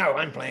 it's like, no,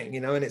 I'm playing,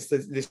 you know, and it's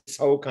this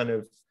whole kind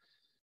of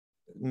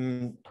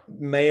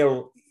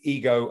male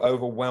ego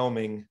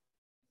overwhelming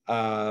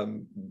all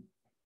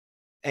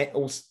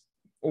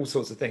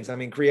sorts of things. I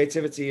mean,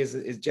 creativity is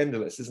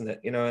genderless, isn't it?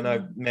 You know, and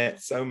I've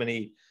met so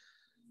many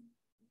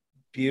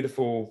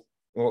beautiful,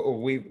 or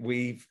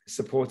we've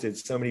supported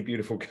so many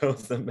beautiful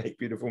girls that make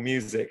beautiful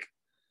music,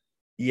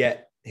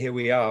 yet here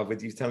we are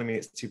with you telling me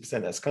it's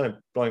 2%. That's kind of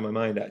blowing my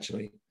mind,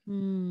 actually.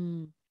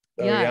 So,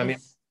 yeah, I mean,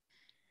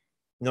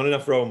 not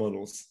enough role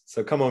models.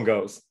 So come on,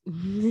 girls.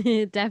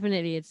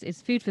 Definitely,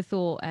 it's food for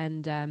thought,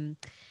 and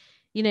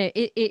you know,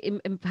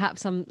 it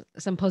perhaps some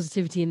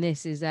positivity in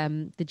this is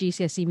the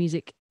GCSE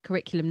music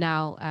curriculum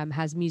now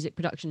has music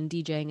production and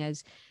DJing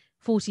as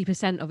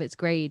 40% of its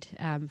grade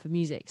for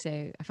music.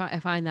 So I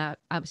find that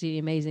absolutely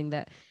amazing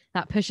that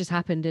push has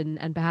happened,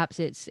 and perhaps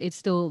it's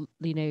still,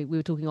 you know, we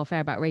were talking off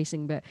air about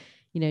racing, but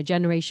you know,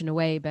 generation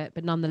away,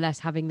 but nonetheless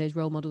having those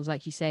role models,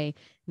 like you say,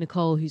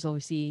 Nicole, who's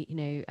obviously, you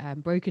know,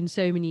 broken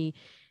so many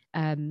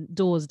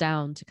doors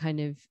down to kind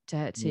of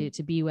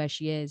to be where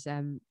she is,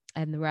 and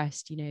the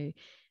rest, you know,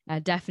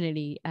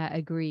 definitely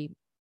agree.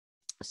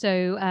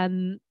 So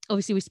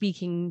obviously we're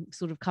speaking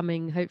sort of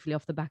coming hopefully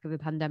off the back of a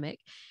pandemic.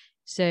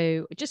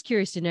 So just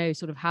curious to know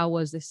sort of how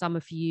was this summer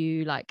for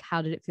you? Like,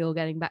 how did it feel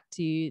getting back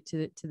to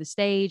the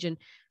stage, and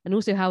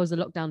also how was the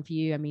lockdown for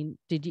you? I mean,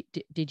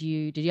 did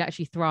you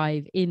actually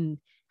thrive in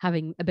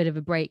having a bit of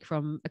a break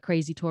from a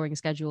crazy touring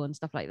schedule and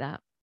stuff like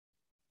that.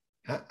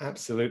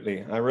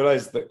 Absolutely. I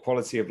realized that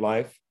quality of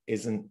life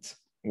isn't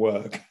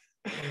work.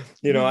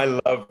 You know, I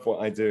love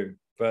what I do,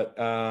 but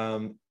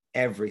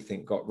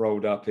everything got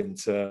rolled up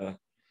into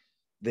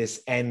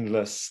this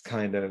endless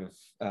kind of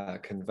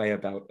conveyor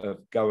belt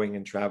of going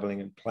and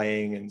traveling and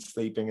playing and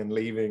sleeping and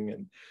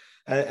leaving.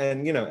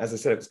 And you know, as I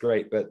said, it's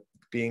great, but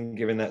being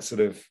given that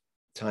sort of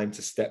time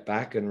to step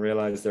back and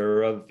realize there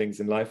are other things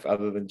in life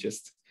other than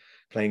just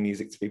playing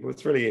music to people,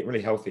 it's really,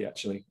 really healthy,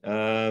 actually.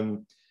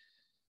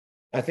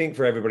 I think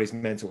for everybody's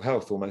mental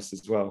health almost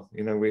as well,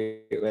 you know,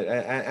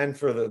 and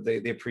for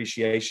the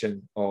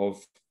appreciation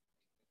of,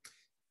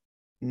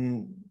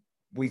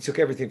 we took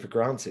everything for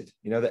granted,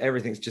 you know, that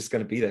everything's just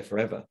going to be there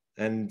forever.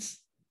 And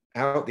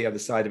out the other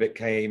side of it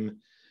came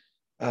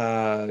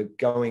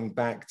going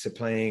back to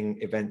playing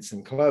events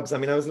and clubs. I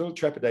mean, I was a little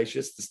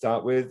trepidatious to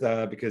start with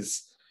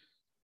because,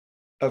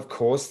 of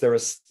course, there are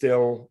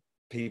still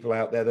people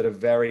out there that are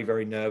very,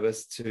 very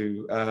nervous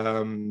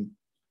to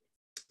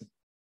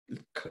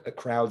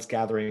crowds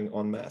gathering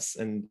en masse.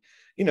 And,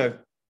 you know,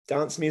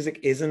 dance music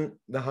isn't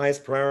the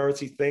highest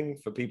priority thing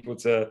for people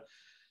to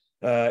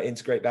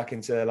integrate back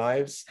into their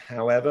lives.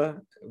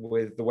 However,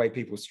 with the way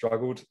people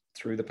struggled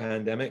through the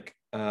pandemic,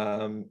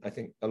 I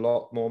think a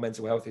lot more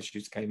mental health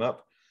issues came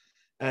up.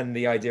 And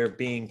the idea of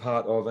being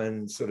part of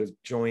and sort of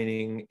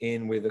joining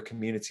in with a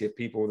community of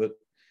people that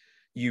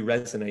you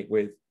resonate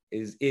with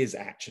is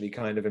actually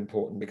kind of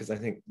important, because I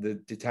think the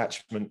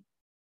detachment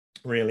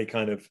really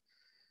kind of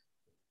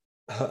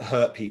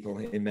hurt people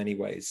in many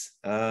ways.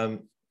 But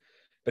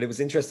it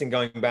was interesting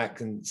going back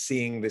and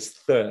seeing this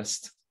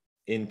thirst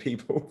in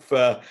people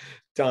for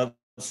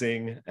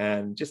dancing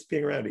and just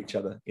being around each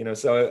other. You know,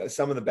 so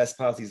some of the best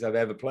parties I've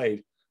ever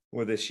played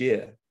were this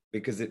year,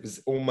 because it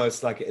was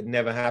almost like it had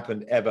never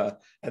happened ever.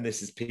 And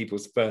this is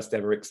people's first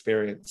ever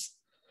experience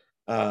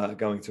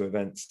going to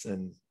events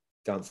and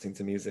dancing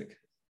to music.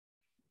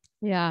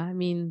 Yeah, I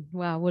mean,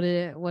 wow, what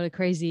a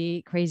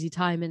crazy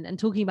time. And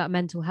talking about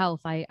mental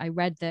health, I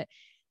read that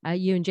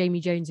you and Jamie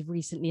Jones have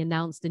recently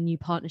announced a new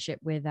partnership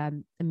with a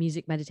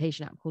music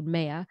meditation app called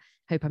Maya.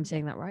 Hope I'm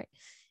saying that right.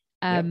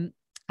 Yep.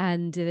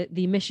 And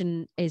the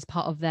mission is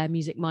part of their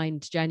Music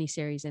Mind Journey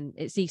series, and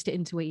it seeks to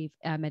interweave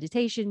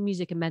meditation,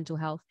 music, and mental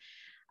health.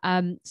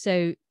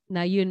 So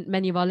now you and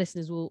many of our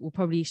listeners will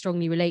probably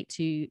strongly relate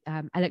to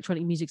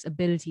electronic music's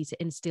ability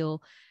to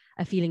instill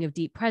a feeling of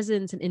deep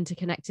presence and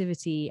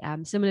interconnectivity,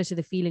 similar to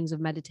the feelings of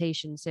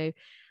meditation. So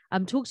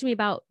talk to me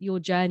about your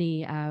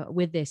journey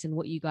with this and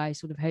what you guys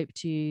sort of hope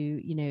to,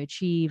 you know,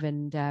 achieve,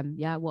 and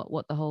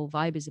what the whole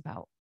vibe is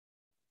about.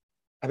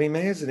 I mean,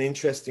 Maya's an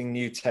interesting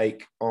new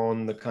take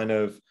on the kind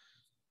of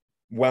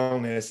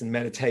wellness and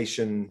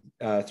meditation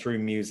through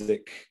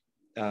music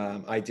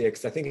idea,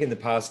 because I think in the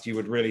past you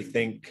would really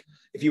think,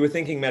 if you were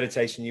thinking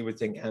meditation, you would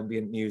think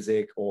ambient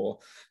music or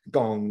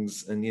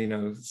gongs and, you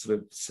know, sort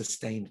of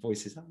sustained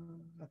voices.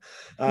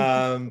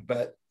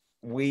 But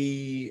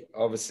we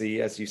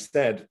obviously, as you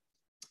said,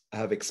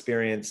 have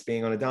experienced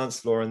being on a dance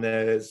floor, and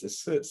there's a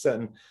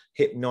certain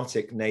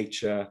hypnotic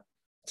nature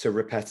to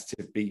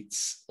repetitive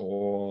beats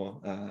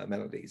or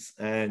melodies.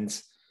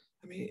 And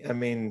I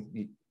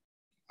mean,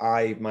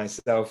 I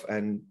myself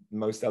and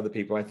most other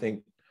people, I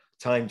think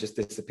time just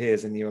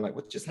disappears and you're like,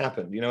 what just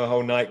happened? You know, a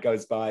whole night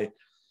goes by,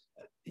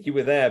 you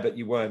were there, but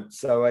you weren't.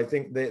 So I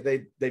think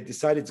they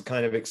decided to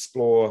kind of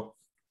explore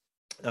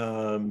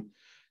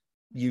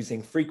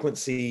using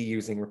frequency,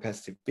 using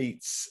repetitive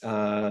beats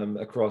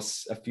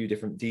across a few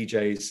different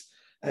DJs,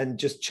 and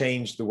just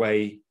change the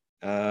way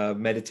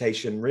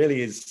meditation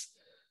really is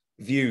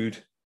viewed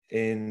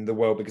in the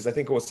world, because I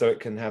think also it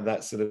can have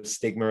that sort of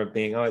stigma of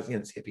being, oh, you know,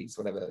 it's hippies,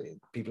 whatever,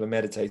 people are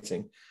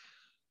meditating.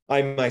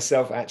 I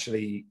myself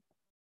actually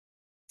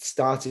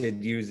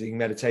started using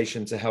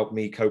meditation to help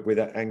me cope with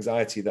that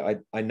anxiety,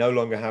 that I no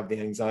longer have the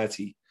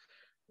anxiety.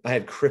 I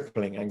had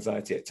crippling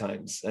anxiety at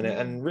times,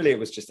 and really it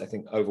was just, I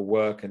think,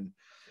 overwork and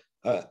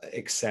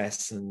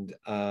excess and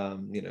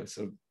you know,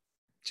 sort of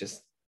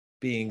just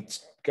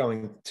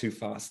going too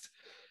fast.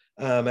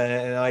 And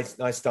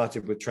I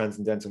started with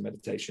transcendental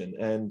meditation,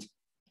 and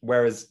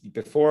whereas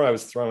before I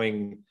was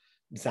throwing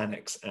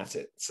Xanax at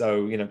it,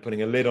 so, you know,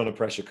 putting a lid on a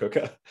pressure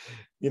cooker,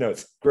 you know,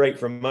 it's great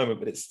for a moment,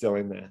 but it's still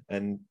in there.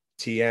 And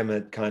TM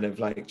had kind of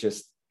like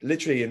just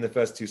literally in the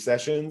first 2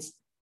 sessions,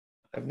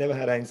 I've never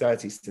had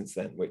anxiety since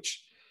then,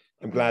 which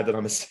I'm glad that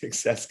I'm a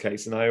success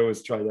case. And I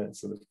always try to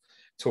sort of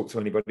talk to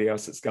anybody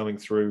else that's going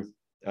through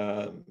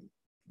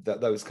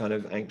those kind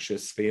of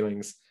anxious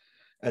feelings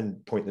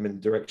and point them in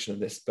the direction of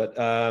this. But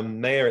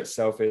Maya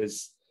itself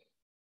is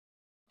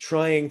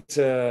trying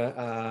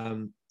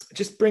to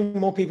just bring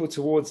more people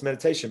towards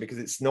meditation, because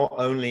it's not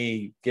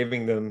only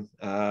giving them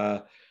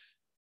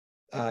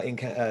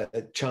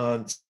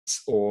chants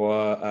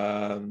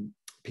or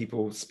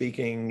people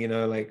speaking, you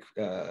know, like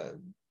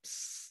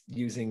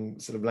using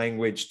sort of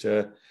language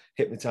to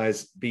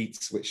hypnotize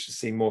beats, which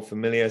seem more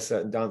familiar,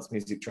 certain dance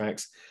music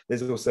tracks.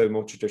 There's also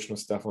more traditional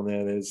stuff on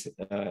there. There's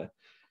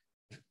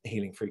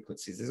healing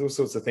frequencies. There's all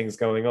sorts of things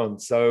going on.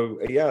 So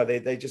yeah,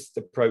 they just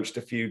approached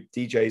a few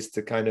DJs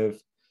to kind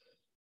of,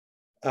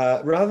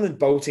 rather than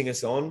bolting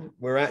us on,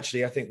 we're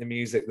actually, I think the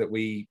music that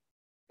we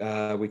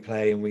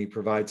play and we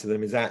provide to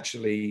them is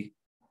actually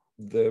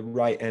the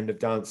right end of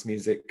dance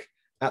music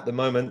at the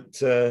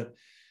moment.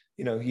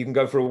 You know, you can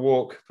go for a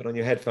walk, put on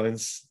your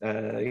headphones,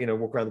 you know,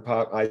 walk around the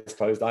park, eyes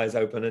closed, eyes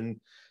open, and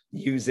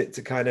use it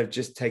to kind of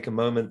just take a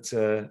moment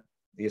to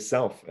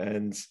yourself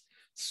and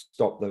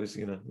stop those,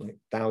 you know, like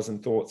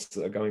 1,000 thoughts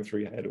that are going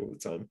through your head all the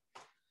time.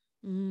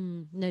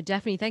 No,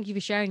 definitely. Thank you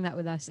for sharing that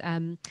with us.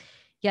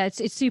 Yeah,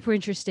 it's super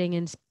interesting,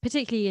 and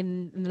particularly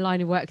in the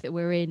line of work that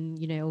we're in,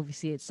 you know,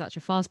 obviously it's such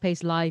a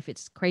fast-paced life.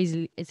 It's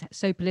crazy. It's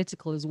so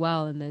political as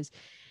well, and there's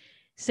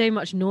so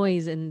much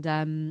noise,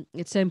 and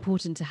it's so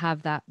important to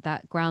have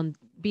that ground,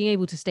 being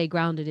able to stay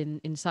grounded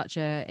in such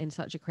a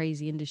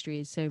crazy industry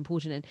is so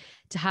important, and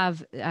to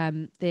have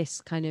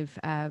this kind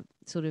of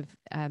sort of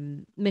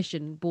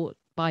mission brought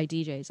by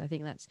DJs, I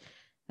think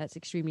that's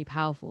extremely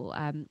powerful.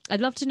 I'd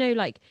love to know,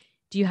 like,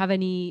 do you have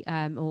any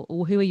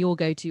or who are your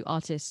go-to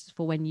artists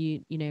for when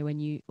you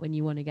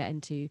want to get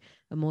into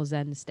a more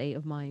zen state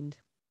of mind?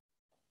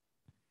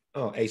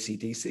 Oh,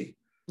 AC/DC.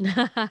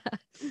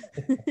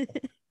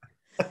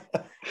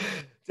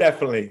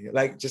 Definitely.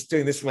 Like, just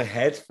doing this in my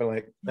head for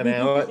like an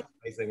hour.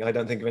 Amazing. I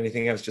don't think of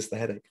anything else, just the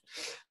headache.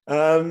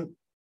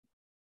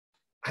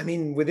 I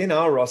mean, within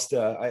our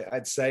roster,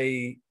 I'd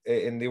say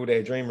in the All Day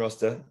a Dream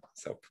roster,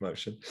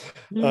 self-promotion,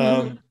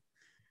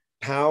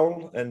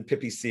 Powell and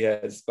Pippi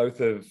Sears both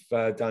have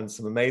done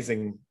some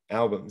amazing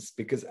albums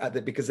because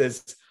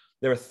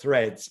there are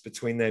threads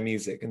between their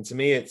music. And to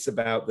me, it's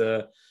about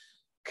the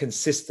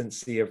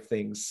consistency of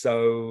things.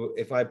 So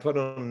if I put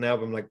on an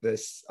album like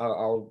this,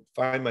 I'll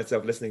find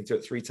myself listening to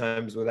it 3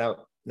 times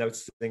without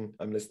noticing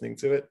I'm listening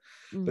to it.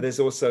 But there's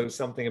also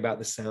something about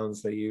the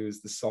sounds they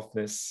use, the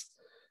softness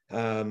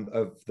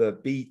of the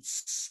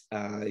beats,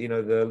 you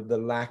know, the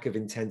lack of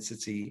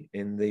intensity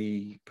in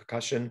the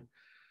percussion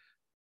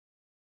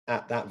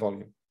at that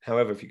volume.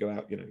 However, if you go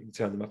out, you know, you can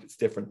turn them up, it's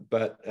different.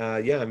 But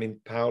yeah, I mean,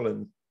 Powell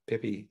and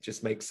Pippi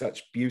just make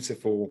such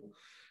beautiful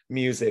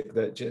music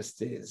that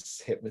just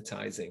is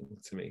hypnotizing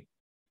to me.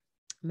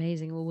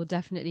 Amazing. Well, we'll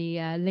definitely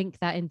link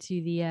that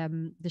into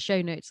the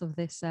show notes of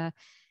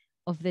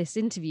this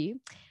interview.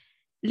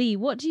 Lee,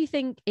 what do you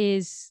think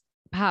is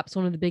perhaps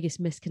one of the biggest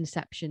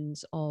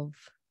misconceptions of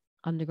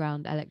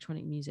underground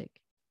electronic music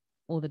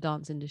or the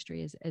dance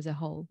industry as a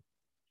whole?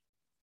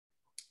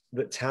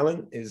 That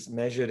talent is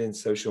measured in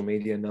social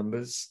media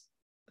numbers.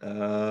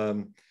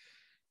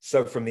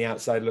 So from the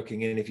outside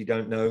looking in, if you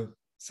don't know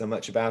so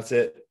much about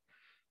it,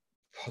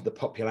 the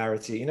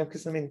popularity, you know,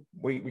 because I mean,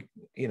 we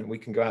you know, we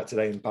can go out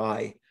today and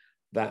buy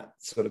that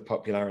sort of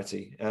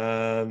popularity.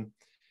 Yeah,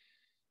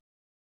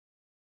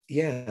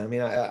 I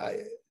mean,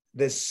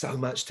 there's so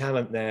much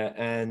talent there,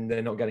 and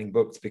they're not getting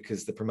booked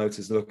because the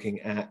promoter's looking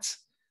at,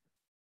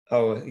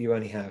 oh, you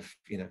only have,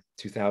 you know,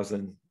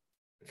 2,000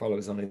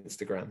 followers on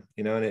Instagram,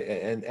 you know,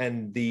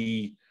 and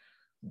the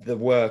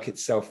work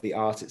itself, the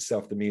art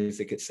itself, the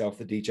music itself,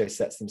 the DJ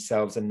sets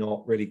themselves are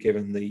not really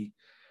given the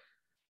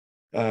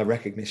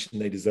recognition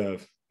they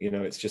deserve. You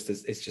know, it's just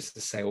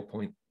a sale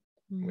point,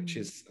 which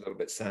is a little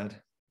bit sad.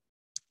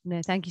 No,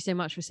 thank you so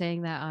much for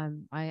saying that.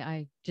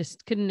 I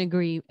just couldn't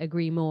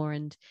agree more.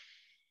 And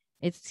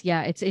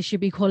it should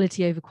be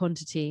quality over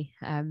quantity,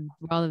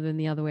 rather than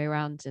the other way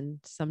around. And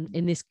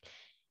in this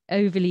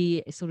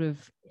overly sort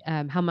of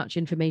how much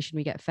information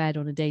we get fed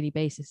on a daily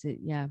basis,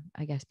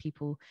 I guess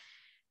people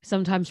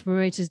sometimes,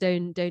 promoters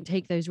don't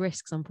take those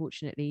risks,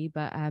 unfortunately.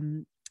 But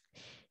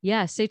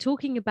so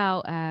talking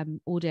about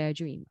All Day a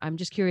Dream, I'm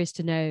just curious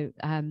to know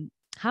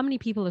how many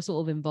people are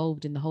sort of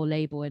involved in the whole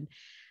label, and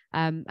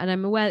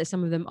I'm aware that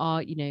some of them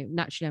are, you know,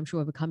 naturally, I'm sure,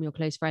 have become your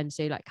close friends.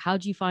 So like, how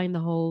do you find the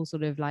whole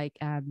sort of like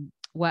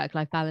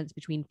work-life balance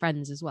between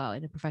friends as well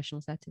in a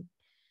professional setting?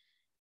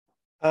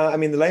 I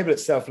mean, the label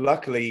itself,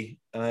 luckily,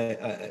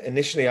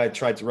 initially I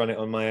tried to run it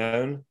on my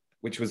own,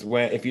 which was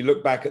where, if you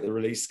look back at the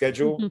release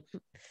schedule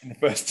in the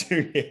first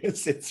 2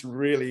 years, it's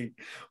really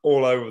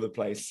all over the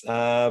place.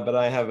 But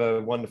I have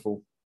a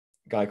wonderful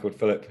guy called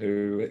Philip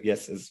who,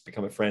 yes, has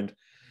become a friend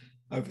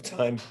over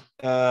time,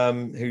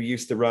 who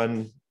used to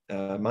run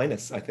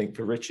Minus, I think,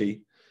 for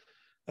Richie,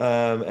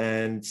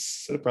 and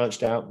sort of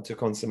branched out and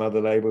took on some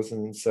other labels.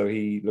 And so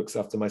he looks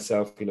after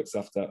myself, he looks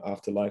after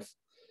Afterlife.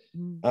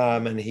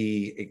 And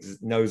he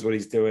knows what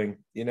he's doing,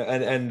 you know.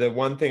 And the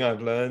one thing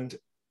I've learned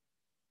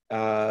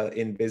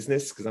in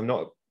business, because I'm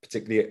not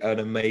particularly an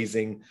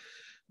amazing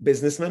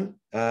businessman,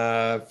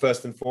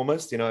 first and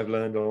foremost, you know, I've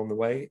learned along the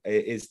way,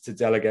 is to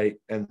delegate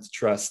and to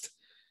trust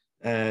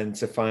and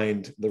to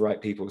find the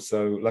right people.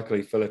 So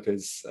luckily Philip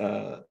is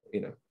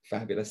you know,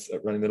 fabulous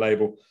at running the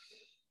label.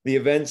 The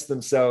events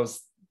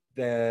themselves,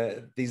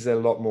 these are a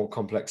lot more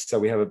complex, so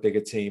we have a bigger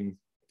team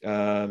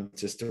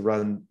just to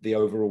run the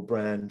overall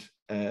brand,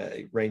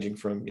 ranging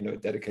from, you know, a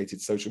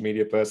dedicated social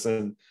media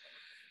person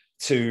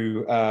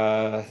to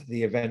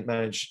the event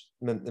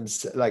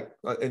management, like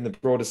in the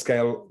broader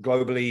scale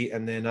globally.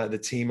 And then the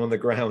team on the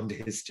ground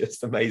is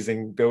just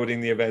amazing building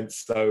the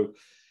events. So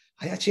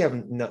I actually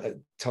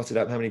haven't totted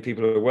up how many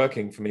people are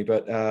working for me,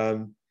 but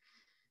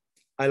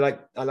I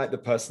like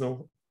the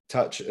personal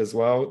touch as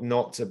well,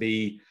 not to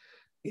be,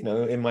 you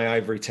know, in my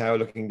ivory tower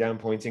looking down,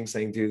 pointing,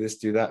 saying, do this,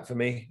 do that for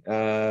me.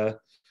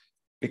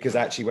 Because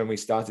actually when we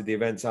started the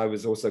events, I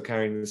was also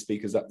carrying the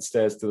speakers up the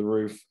stairs to the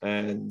roof.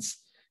 And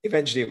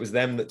eventually it was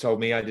them that told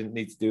me I didn't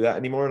need to do that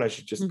anymore and I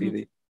should just be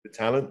the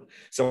talent.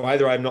 So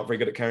either I'm not very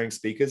good at carrying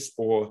speakers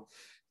or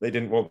they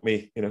didn't want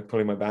me, you know,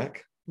 pulling my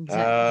back.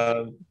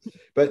 Exactly.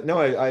 But no,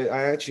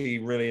 I actually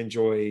really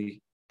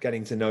enjoy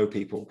getting to know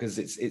people, because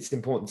it's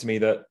important to me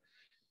that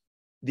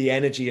the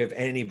energy of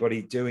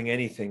anybody doing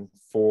anything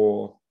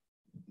for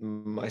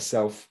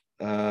myself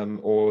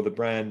or the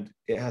brand,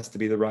 it has to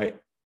be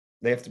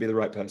they have to be the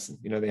right person.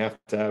 You know, they have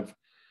to have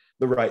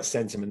the right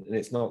sentiment, and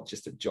it's not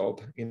just a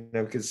job, you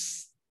know,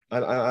 because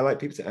I like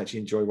people to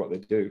actually enjoy what they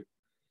do.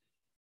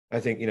 I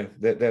think, you know,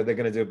 they're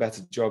going to do a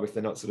better job if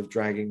they're not sort of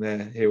dragging their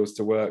heels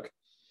to work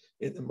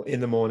in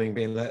the morning,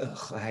 being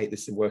like, I hate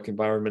this work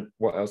environment.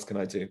 What else can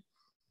I do?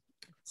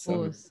 Of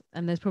course.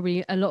 And there's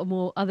probably a lot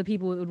more other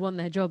people that would want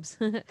their jobs.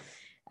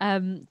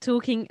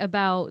 Talking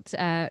about,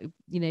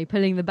 you know,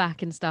 pulling the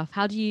back and stuff.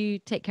 How do you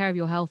take care of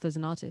your health as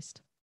an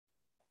artist?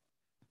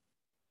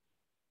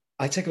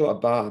 I take a lot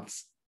of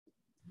baths.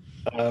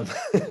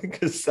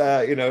 Because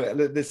you know,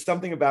 there's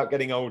something about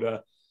getting older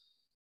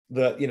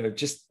that, you know,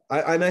 just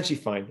I'm actually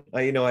fine.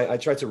 I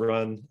try to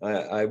run.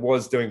 I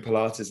was doing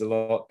Pilates a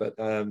lot, but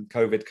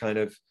COVID kind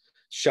of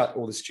shut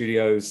all the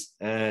studios,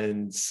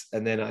 and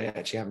then I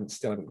actually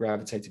still haven't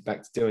gravitated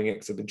back to doing it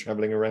because I've been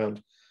traveling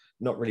around,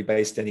 not really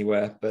based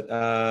anywhere.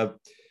 But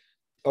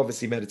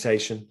obviously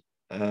meditation.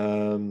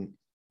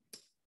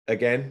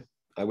 Again,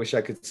 I wish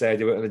I could say I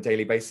do it on a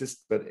daily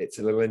basis, but it's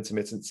a little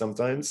intermittent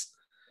sometimes.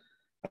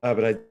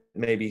 But I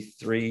maybe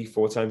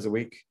 3-4 times a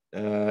week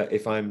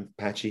if I'm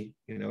patchy,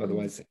 you know,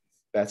 otherwise it's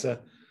better.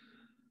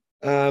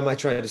 I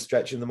try to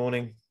stretch in the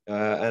morning.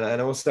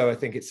 And also I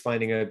think it's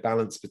finding a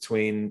balance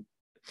between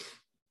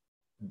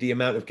the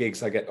amount of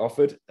gigs I get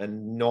offered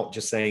and not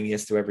just saying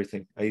yes to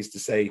everything. I used to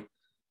say,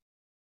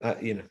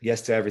 you know,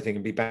 yes to everything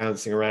and be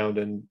bouncing around.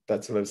 And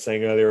that's what I was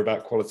saying earlier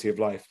about quality of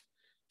life,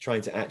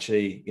 trying to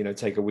actually, you know,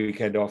 take a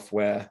weekend off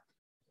where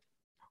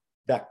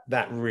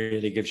that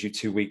really gives you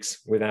 2 weeks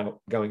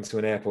without going to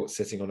an airport,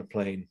 sitting on a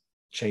plane,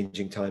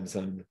 changing time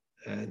zone.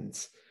 And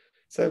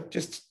so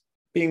just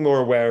being more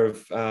aware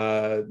of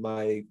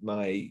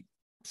my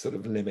sort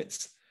of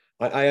limits.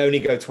 I only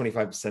go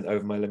 25%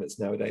 over my limits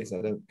nowadays.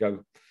 I don't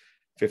go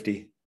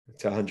 50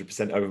 to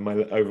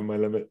 100% over my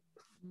limit.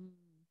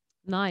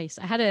 Nice.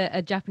 I had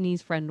a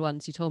Japanese friend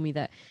once who told me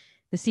that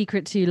the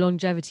secret to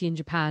longevity in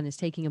Japan is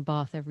taking a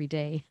bath every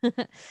day.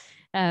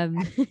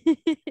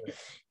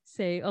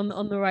 So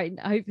on the right,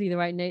 hopefully the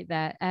right note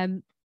there.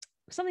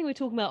 Something we were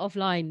talking about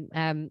offline,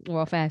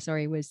 or off air,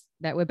 sorry, was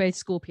that we're both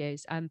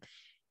Scorpios. I'm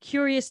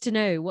curious to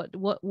know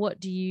what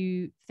do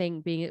you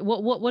think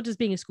what does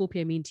being a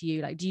Scorpio mean to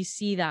you? Like, do you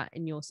see that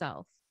in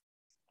yourself?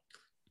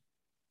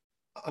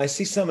 I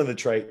see some of the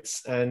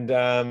traits, and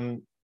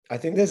I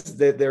think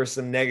there are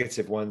some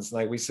negative ones.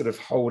 Like, we sort of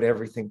hold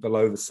everything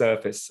below the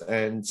surface,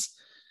 and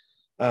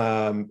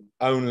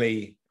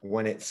only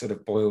when it sort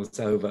of boils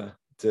over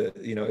to,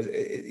 you know,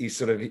 you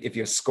sort of, if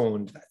you're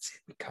scorned, that's it,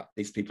 we cut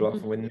these people off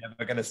and we're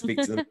never going to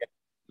speak to them again.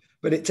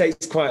 But it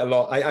takes quite a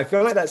lot. I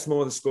feel like that's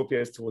more the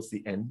Scorpios towards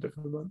the end of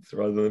the month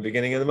rather than the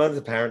beginning of the month,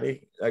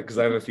 apparently, because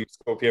I have a few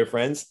Scorpio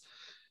friends.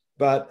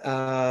 But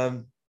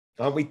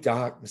aren't we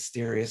dark,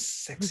 mysterious,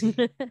 sexy?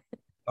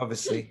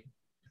 Obviously.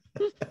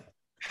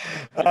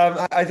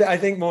 I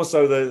think more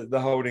so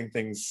the holding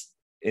things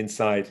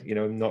inside, you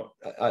know.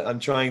 I'm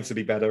trying to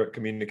be better at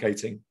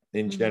communicating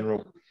in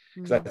general,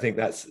 because I think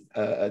that's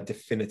a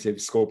definitive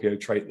Scorpio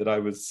trait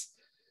that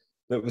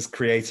was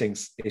creating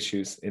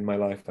issues in my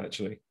life,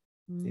 actually.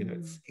 You know,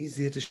 it's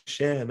easier to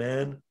share,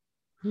 man.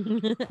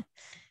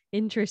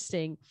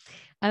 Interesting.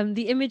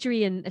 The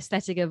imagery and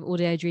aesthetic of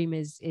Audio Dream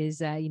is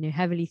you know,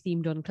 heavily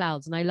themed on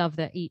clouds, and I love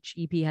that each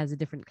EP has a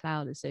different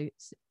cloud. It's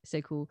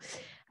so cool.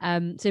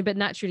 But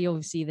naturally,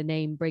 obviously, the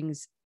name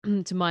brings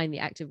to mind the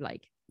act of,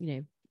 like, you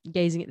know,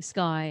 gazing at the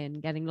sky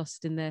and getting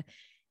lost in the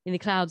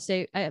clouds.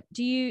 So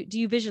do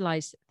you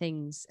visualize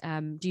things?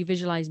 Do you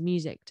visualize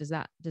music? Does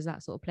that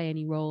sort of play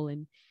any role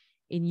in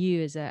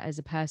you as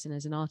a person,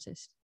 as an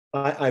artist?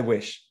 I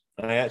wish.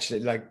 I actually,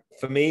 like,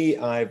 for me,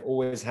 I've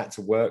always had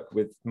to work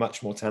with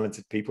much more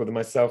talented people than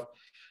myself.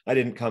 I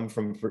didn't come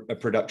from a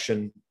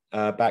production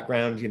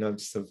background, you know,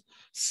 just sort of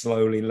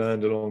slowly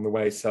learned along the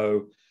way.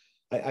 So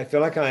I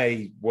feel like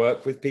I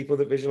work with people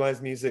that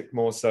visualize music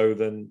more so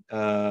than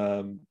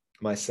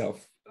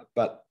myself.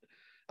 But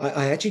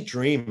I actually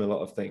dream a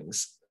lot of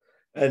things.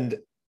 And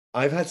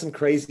I've had some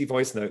crazy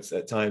voice notes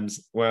at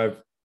times where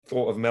I've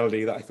thought of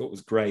melody that I thought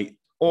was great,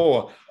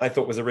 or I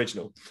thought was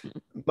original.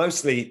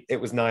 Mostly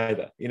it was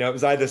neither. You know, it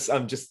was either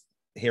I'm just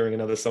hearing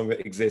another song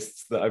that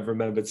exists that I've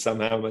remembered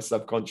somehow in my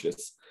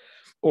subconscious,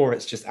 or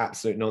it's just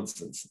absolute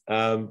nonsense.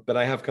 But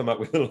I have come up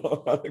with a lot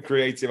of other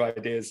creative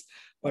ideas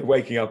by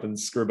waking up and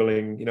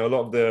scribbling. You know, a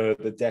lot of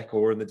the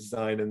decor and the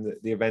design and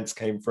the events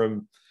came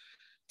from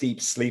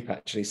deep sleep,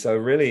 actually. So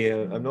really,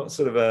 I'm not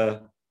sort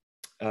of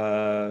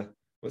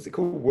what's it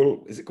called?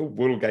 Wool? Is it called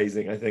wool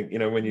gazing? I think, you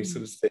know, when you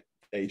sort of sit,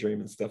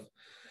 daydream and stuff.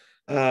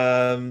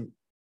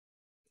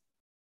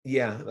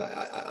 Yeah,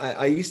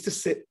 I used to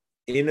sit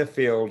in a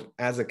field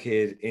as a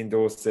kid in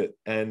Dorset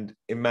and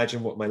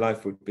imagine what my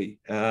life would be.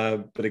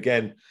 But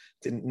again,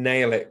 didn't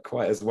nail it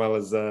quite as well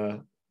as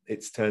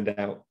it's turned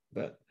out.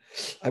 But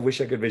I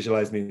wish I could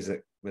visualize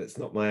music, but it's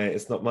not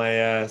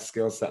my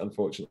skill set,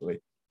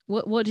 unfortunately.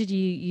 What did you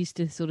used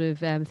to sort of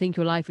think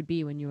your life would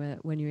be when you were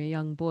a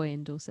young boy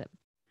in Dorset?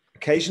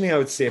 Occasionally I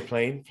would see a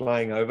plane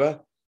flying over.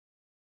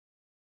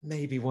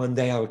 Maybe one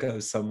day I would go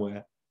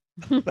somewhere.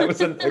 That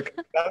was a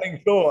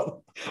compelling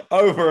thought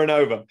over and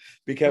over.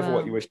 Be careful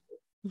what you wish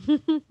for.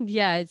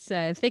 Yeah, it's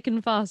thick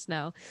and fast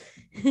now.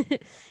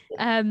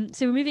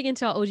 So we're moving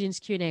into our audience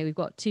Q&A. We've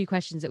got 2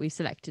 questions that we've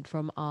selected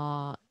from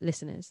our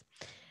listeners.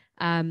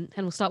 And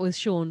we'll start with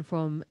Sean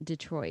from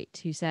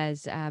Detroit, who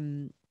says,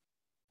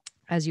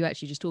 as you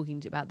actually just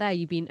talking about there,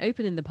 you've been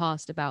open in the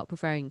past about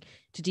preferring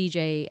to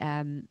DJ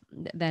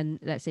than,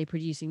 let's say,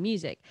 producing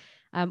music.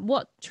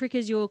 What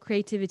triggers your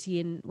creativity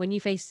in when you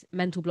face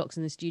mental blocks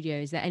in the studio?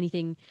 Is there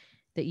anything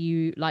that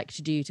you like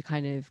to do to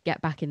kind of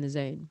get back in the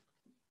zone?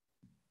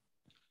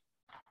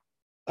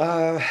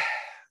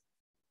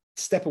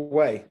 Step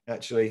away,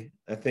 actually,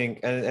 I think,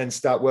 and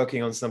start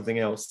working on something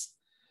else.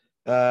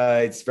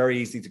 It's very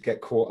easy to get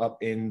caught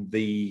up in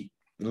the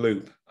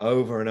loop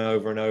over and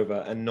over and over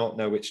and not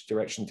know which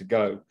direction to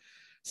go.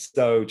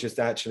 So just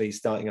actually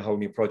starting a whole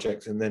new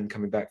project and then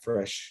coming back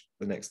fresh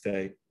the next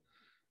day.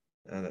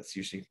 That's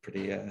usually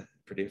pretty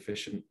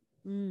efficient.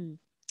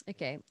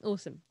 Okay,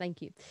 awesome.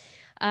 Thank you.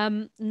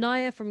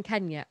 Naya from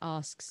Kenya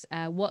asks,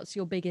 what's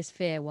your biggest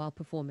fear while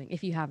performing,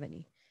 if you have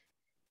any?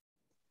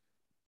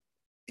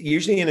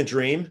 Usually in a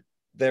dream,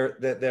 they're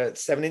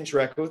 7-inch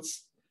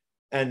records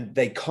and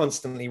they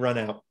constantly run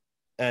out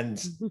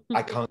and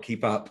I can't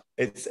keep up.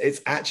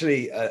 It's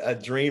actually a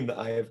dream that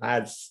I have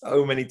had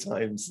so many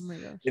times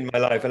in my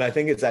life. And I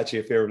think it's actually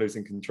a fear of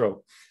losing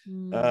control.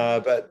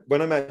 But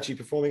when I'm actually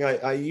performing,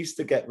 I used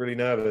to get really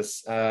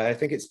nervous. I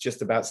think it's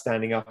just about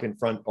standing up in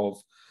front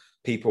of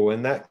people.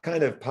 And that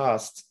kind of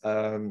passed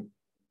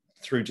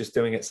through just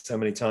doing it so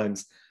many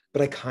times.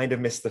 But I kind of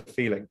miss the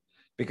feeling,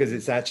 because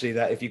it's actually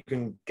that if you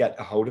can get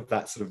a hold of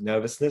that sort of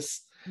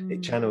nervousness,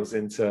 it channels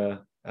into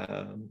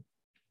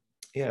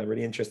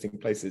really interesting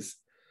places.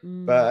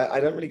 But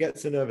I don't really get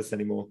so nervous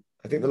anymore.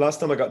 I think the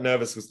last time I got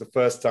nervous was the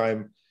first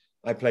time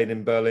I played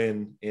in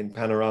Berlin in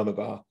Panorama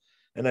Bar.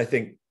 And I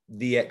think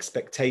the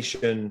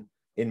expectation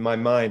in my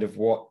mind of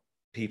what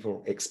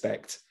people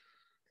expect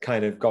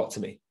kind of got to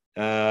me.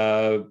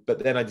 But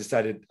then I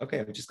decided, okay,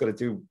 I've just got to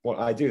do what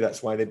I do.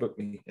 That's why they booked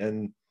me.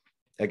 And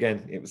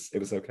again, it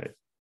was okay.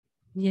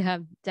 Yeah,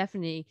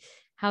 definitely.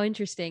 How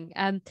interesting.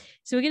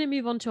 So we're going to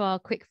move on to our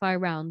quick fire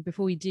round.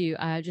 Before we do,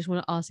 I just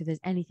want to ask if there's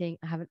anything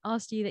I haven't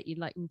asked you that you'd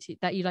like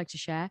to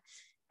share.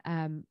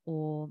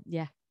 No,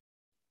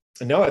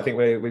 I think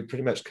we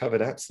pretty much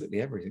covered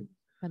absolutely everything.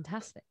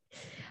 Fantastic.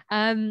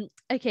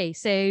 Okay,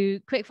 so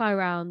quick fire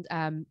round,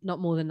 not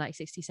more than like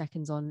 60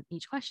 seconds on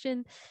each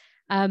question.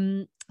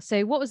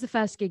 So what was the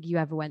first gig you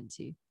ever went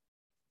to?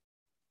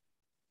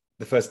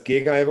 The first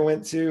gig I ever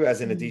went to,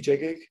 as in a DJ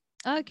gig?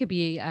 It could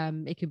be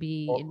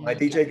my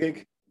DJ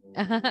gig.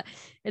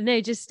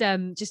 No, just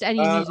any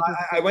music.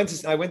 I went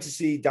to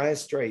see Dire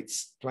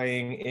Straits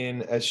playing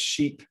in a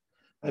sheep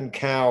and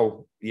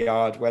cow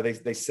yard where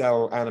they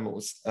sell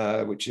animals,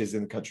 which is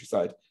in the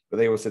countryside, but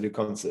they also do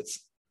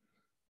concerts.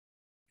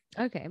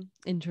 Okay,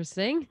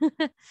 interesting.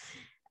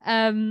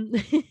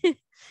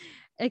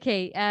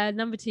 Okay,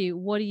 number 2,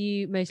 what are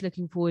you most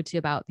looking forward to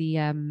about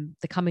the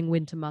coming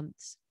winter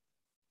months?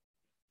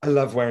 I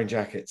love wearing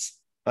jackets.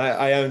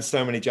 I own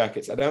so many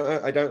jackets. I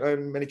don't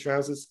own many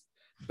trousers,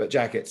 but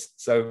jackets.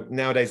 So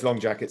nowadays, long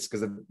jackets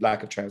because of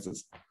lack of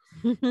trousers.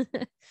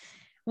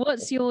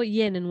 What's your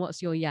yin and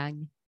what's your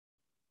yang?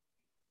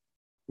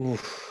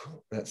 Oof,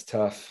 that's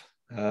tough.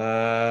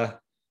 Pass.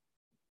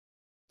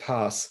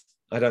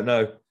 I don't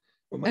know.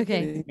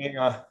 Okay.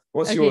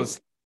 What's yours?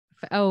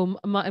 Oh,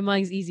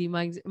 mine's easy.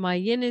 My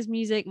yin is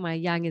music. My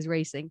yang is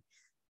racing.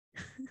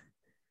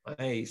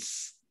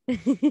 Nice.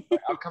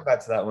 I'll come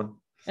back to that one.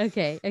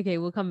 Okay,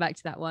 we'll come back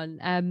to that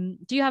one.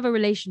 Do you have a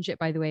relationship,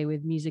 by the way,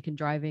 with music and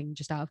driving,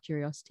 just out of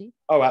curiosity?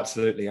 Oh,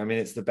 absolutely. I mean,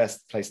 it's the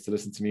best place to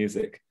listen to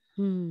music.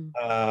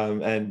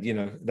 And you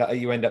know that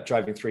you end up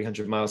driving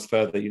 300 miles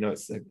further, you know,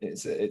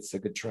 it's a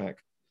good track.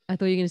 I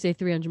thought you were going to say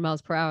 300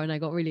 miles per hour and I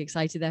got really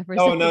excited there for a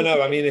second.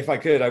 No. I mean, if I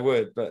could, I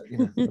would, but you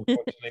know,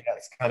 unfortunately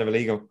that's kind of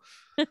illegal.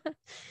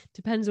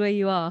 Depends where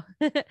you are.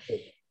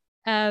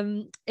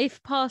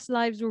 If past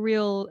lives were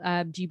real,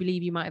 do you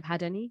believe you might have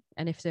had any?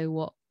 And if so,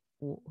 what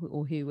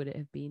or who would it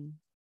have been?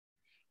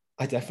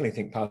 I definitely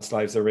think past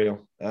lives are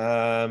real.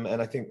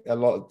 And I think a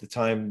lot of the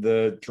time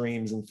the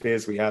dreams and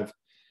fears we have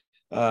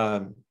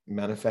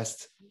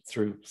manifest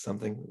through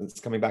something that's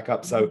coming back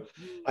up. So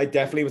I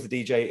definitely was a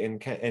DJ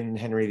in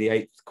Henry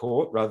VIII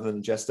court rather than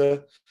a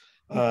jester.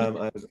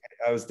 I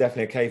was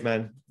definitely a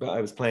caveman, but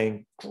I was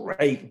playing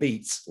great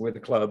beats with the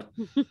club.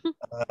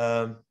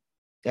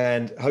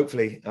 And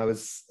hopefully I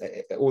was,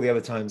 all the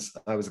other times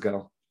I was a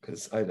girl,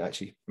 because I'd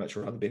actually much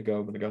rather be a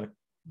girl than a guy.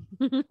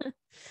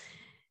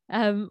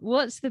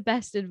 What's the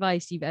best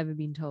advice you've ever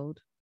been told?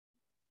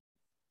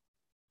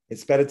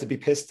 It's better to be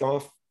pissed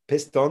on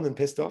than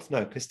pissed off.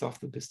 No, pissed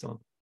off than pissed on.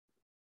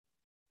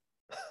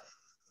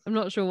 I'm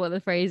not sure what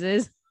the phrase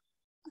is.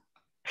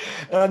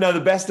 No,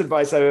 the best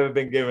advice I've ever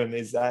been given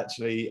is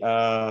actually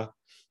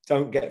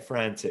don't get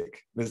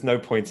frantic. There's no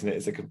point in it.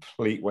 It's a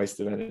complete waste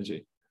of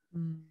energy.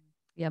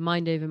 Yeah,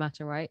 mind over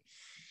matter, right?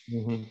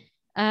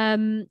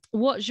 Mm-hmm.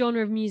 What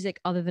genre of music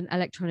other than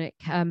electronic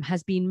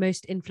has been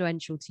most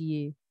influential to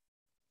you?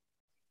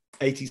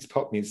 80s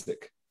pop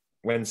music,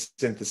 when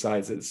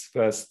synthesizers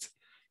first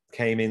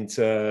came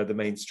into the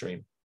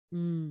mainstream.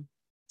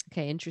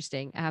 Okay,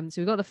 interesting. So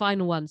we've got the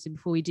final one. So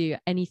before we do,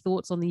 any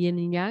thoughts on the yin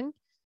and yang?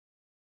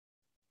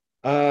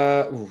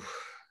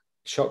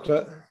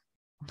 Chocolate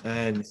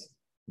and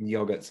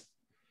yogurt.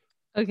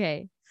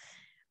 Okay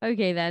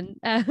then.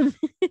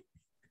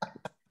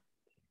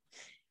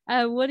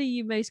 What are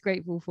you most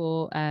grateful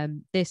for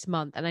this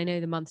month? And I know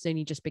the month's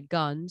only just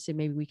begun, so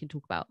maybe we can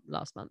talk about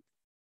last month.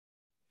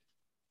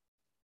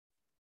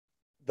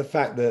 The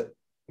fact that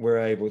we're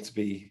able to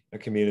be a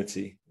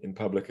community in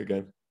public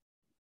again.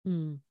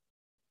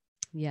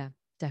 Yeah,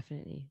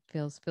 definitely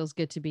feels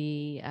good to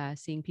be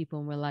seeing people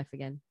in real life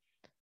again.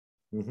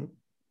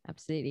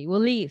 Absolutely.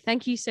 Well, Lee,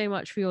 thank you so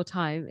much for your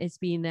time. It's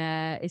been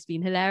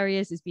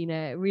hilarious. It's been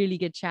a really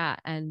good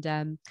chat, and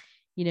a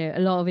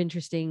lot of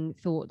interesting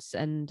thoughts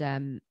and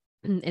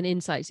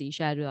insights that you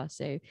shared with us.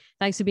 So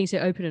thanks for being so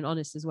open and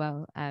honest as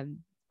well.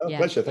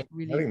 Pleasure. Thank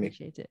you for having me.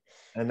 Appreciate it.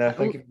 And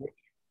thank you.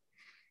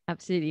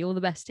 Absolutely. All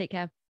the best. Take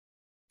care.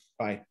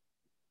 Bye.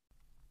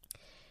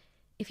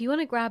 If you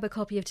want to grab a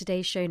copy of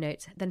today's show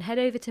notes, then head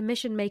over to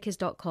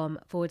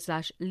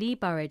missionmakers.com/Lee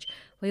Burridge,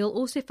 where you'll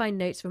also find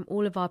notes from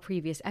all of our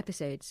previous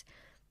episodes.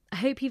 I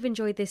hope you've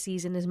enjoyed this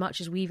season as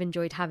much as we've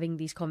enjoyed having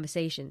these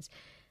conversations.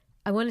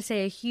 I want to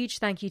say a huge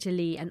thank you to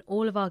Lee and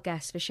all of our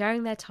guests for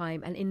sharing their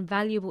time and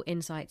invaluable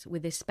insights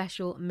with this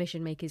special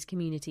Mission Makers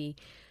community.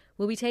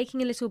 We'll be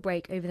taking a little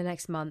break over the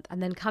next month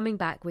and then coming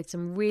back with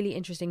some really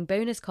interesting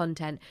bonus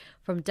content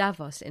from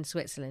Davos in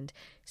Switzerland.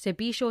 So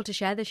be sure to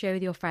share the show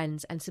with your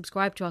friends and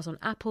subscribe to us on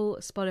Apple,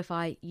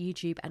 Spotify,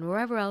 YouTube, and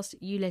wherever else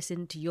you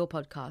listen to your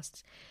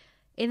podcasts.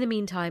 In the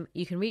meantime,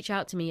 you can reach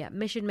out to me at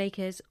Mission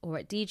Makers or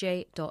at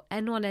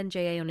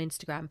dj.n1nja on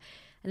Instagram.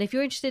 And if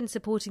you're interested in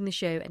supporting the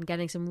show and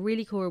getting some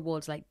really cool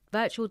rewards like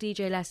virtual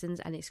DJ lessons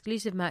and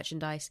exclusive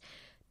merchandise,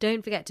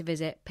 don't forget to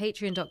visit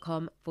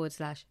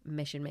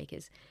patreon.com/Mission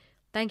Makers.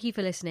 Thank you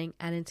for listening,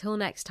 and until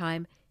next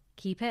time,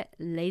 keep it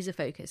laser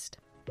focused.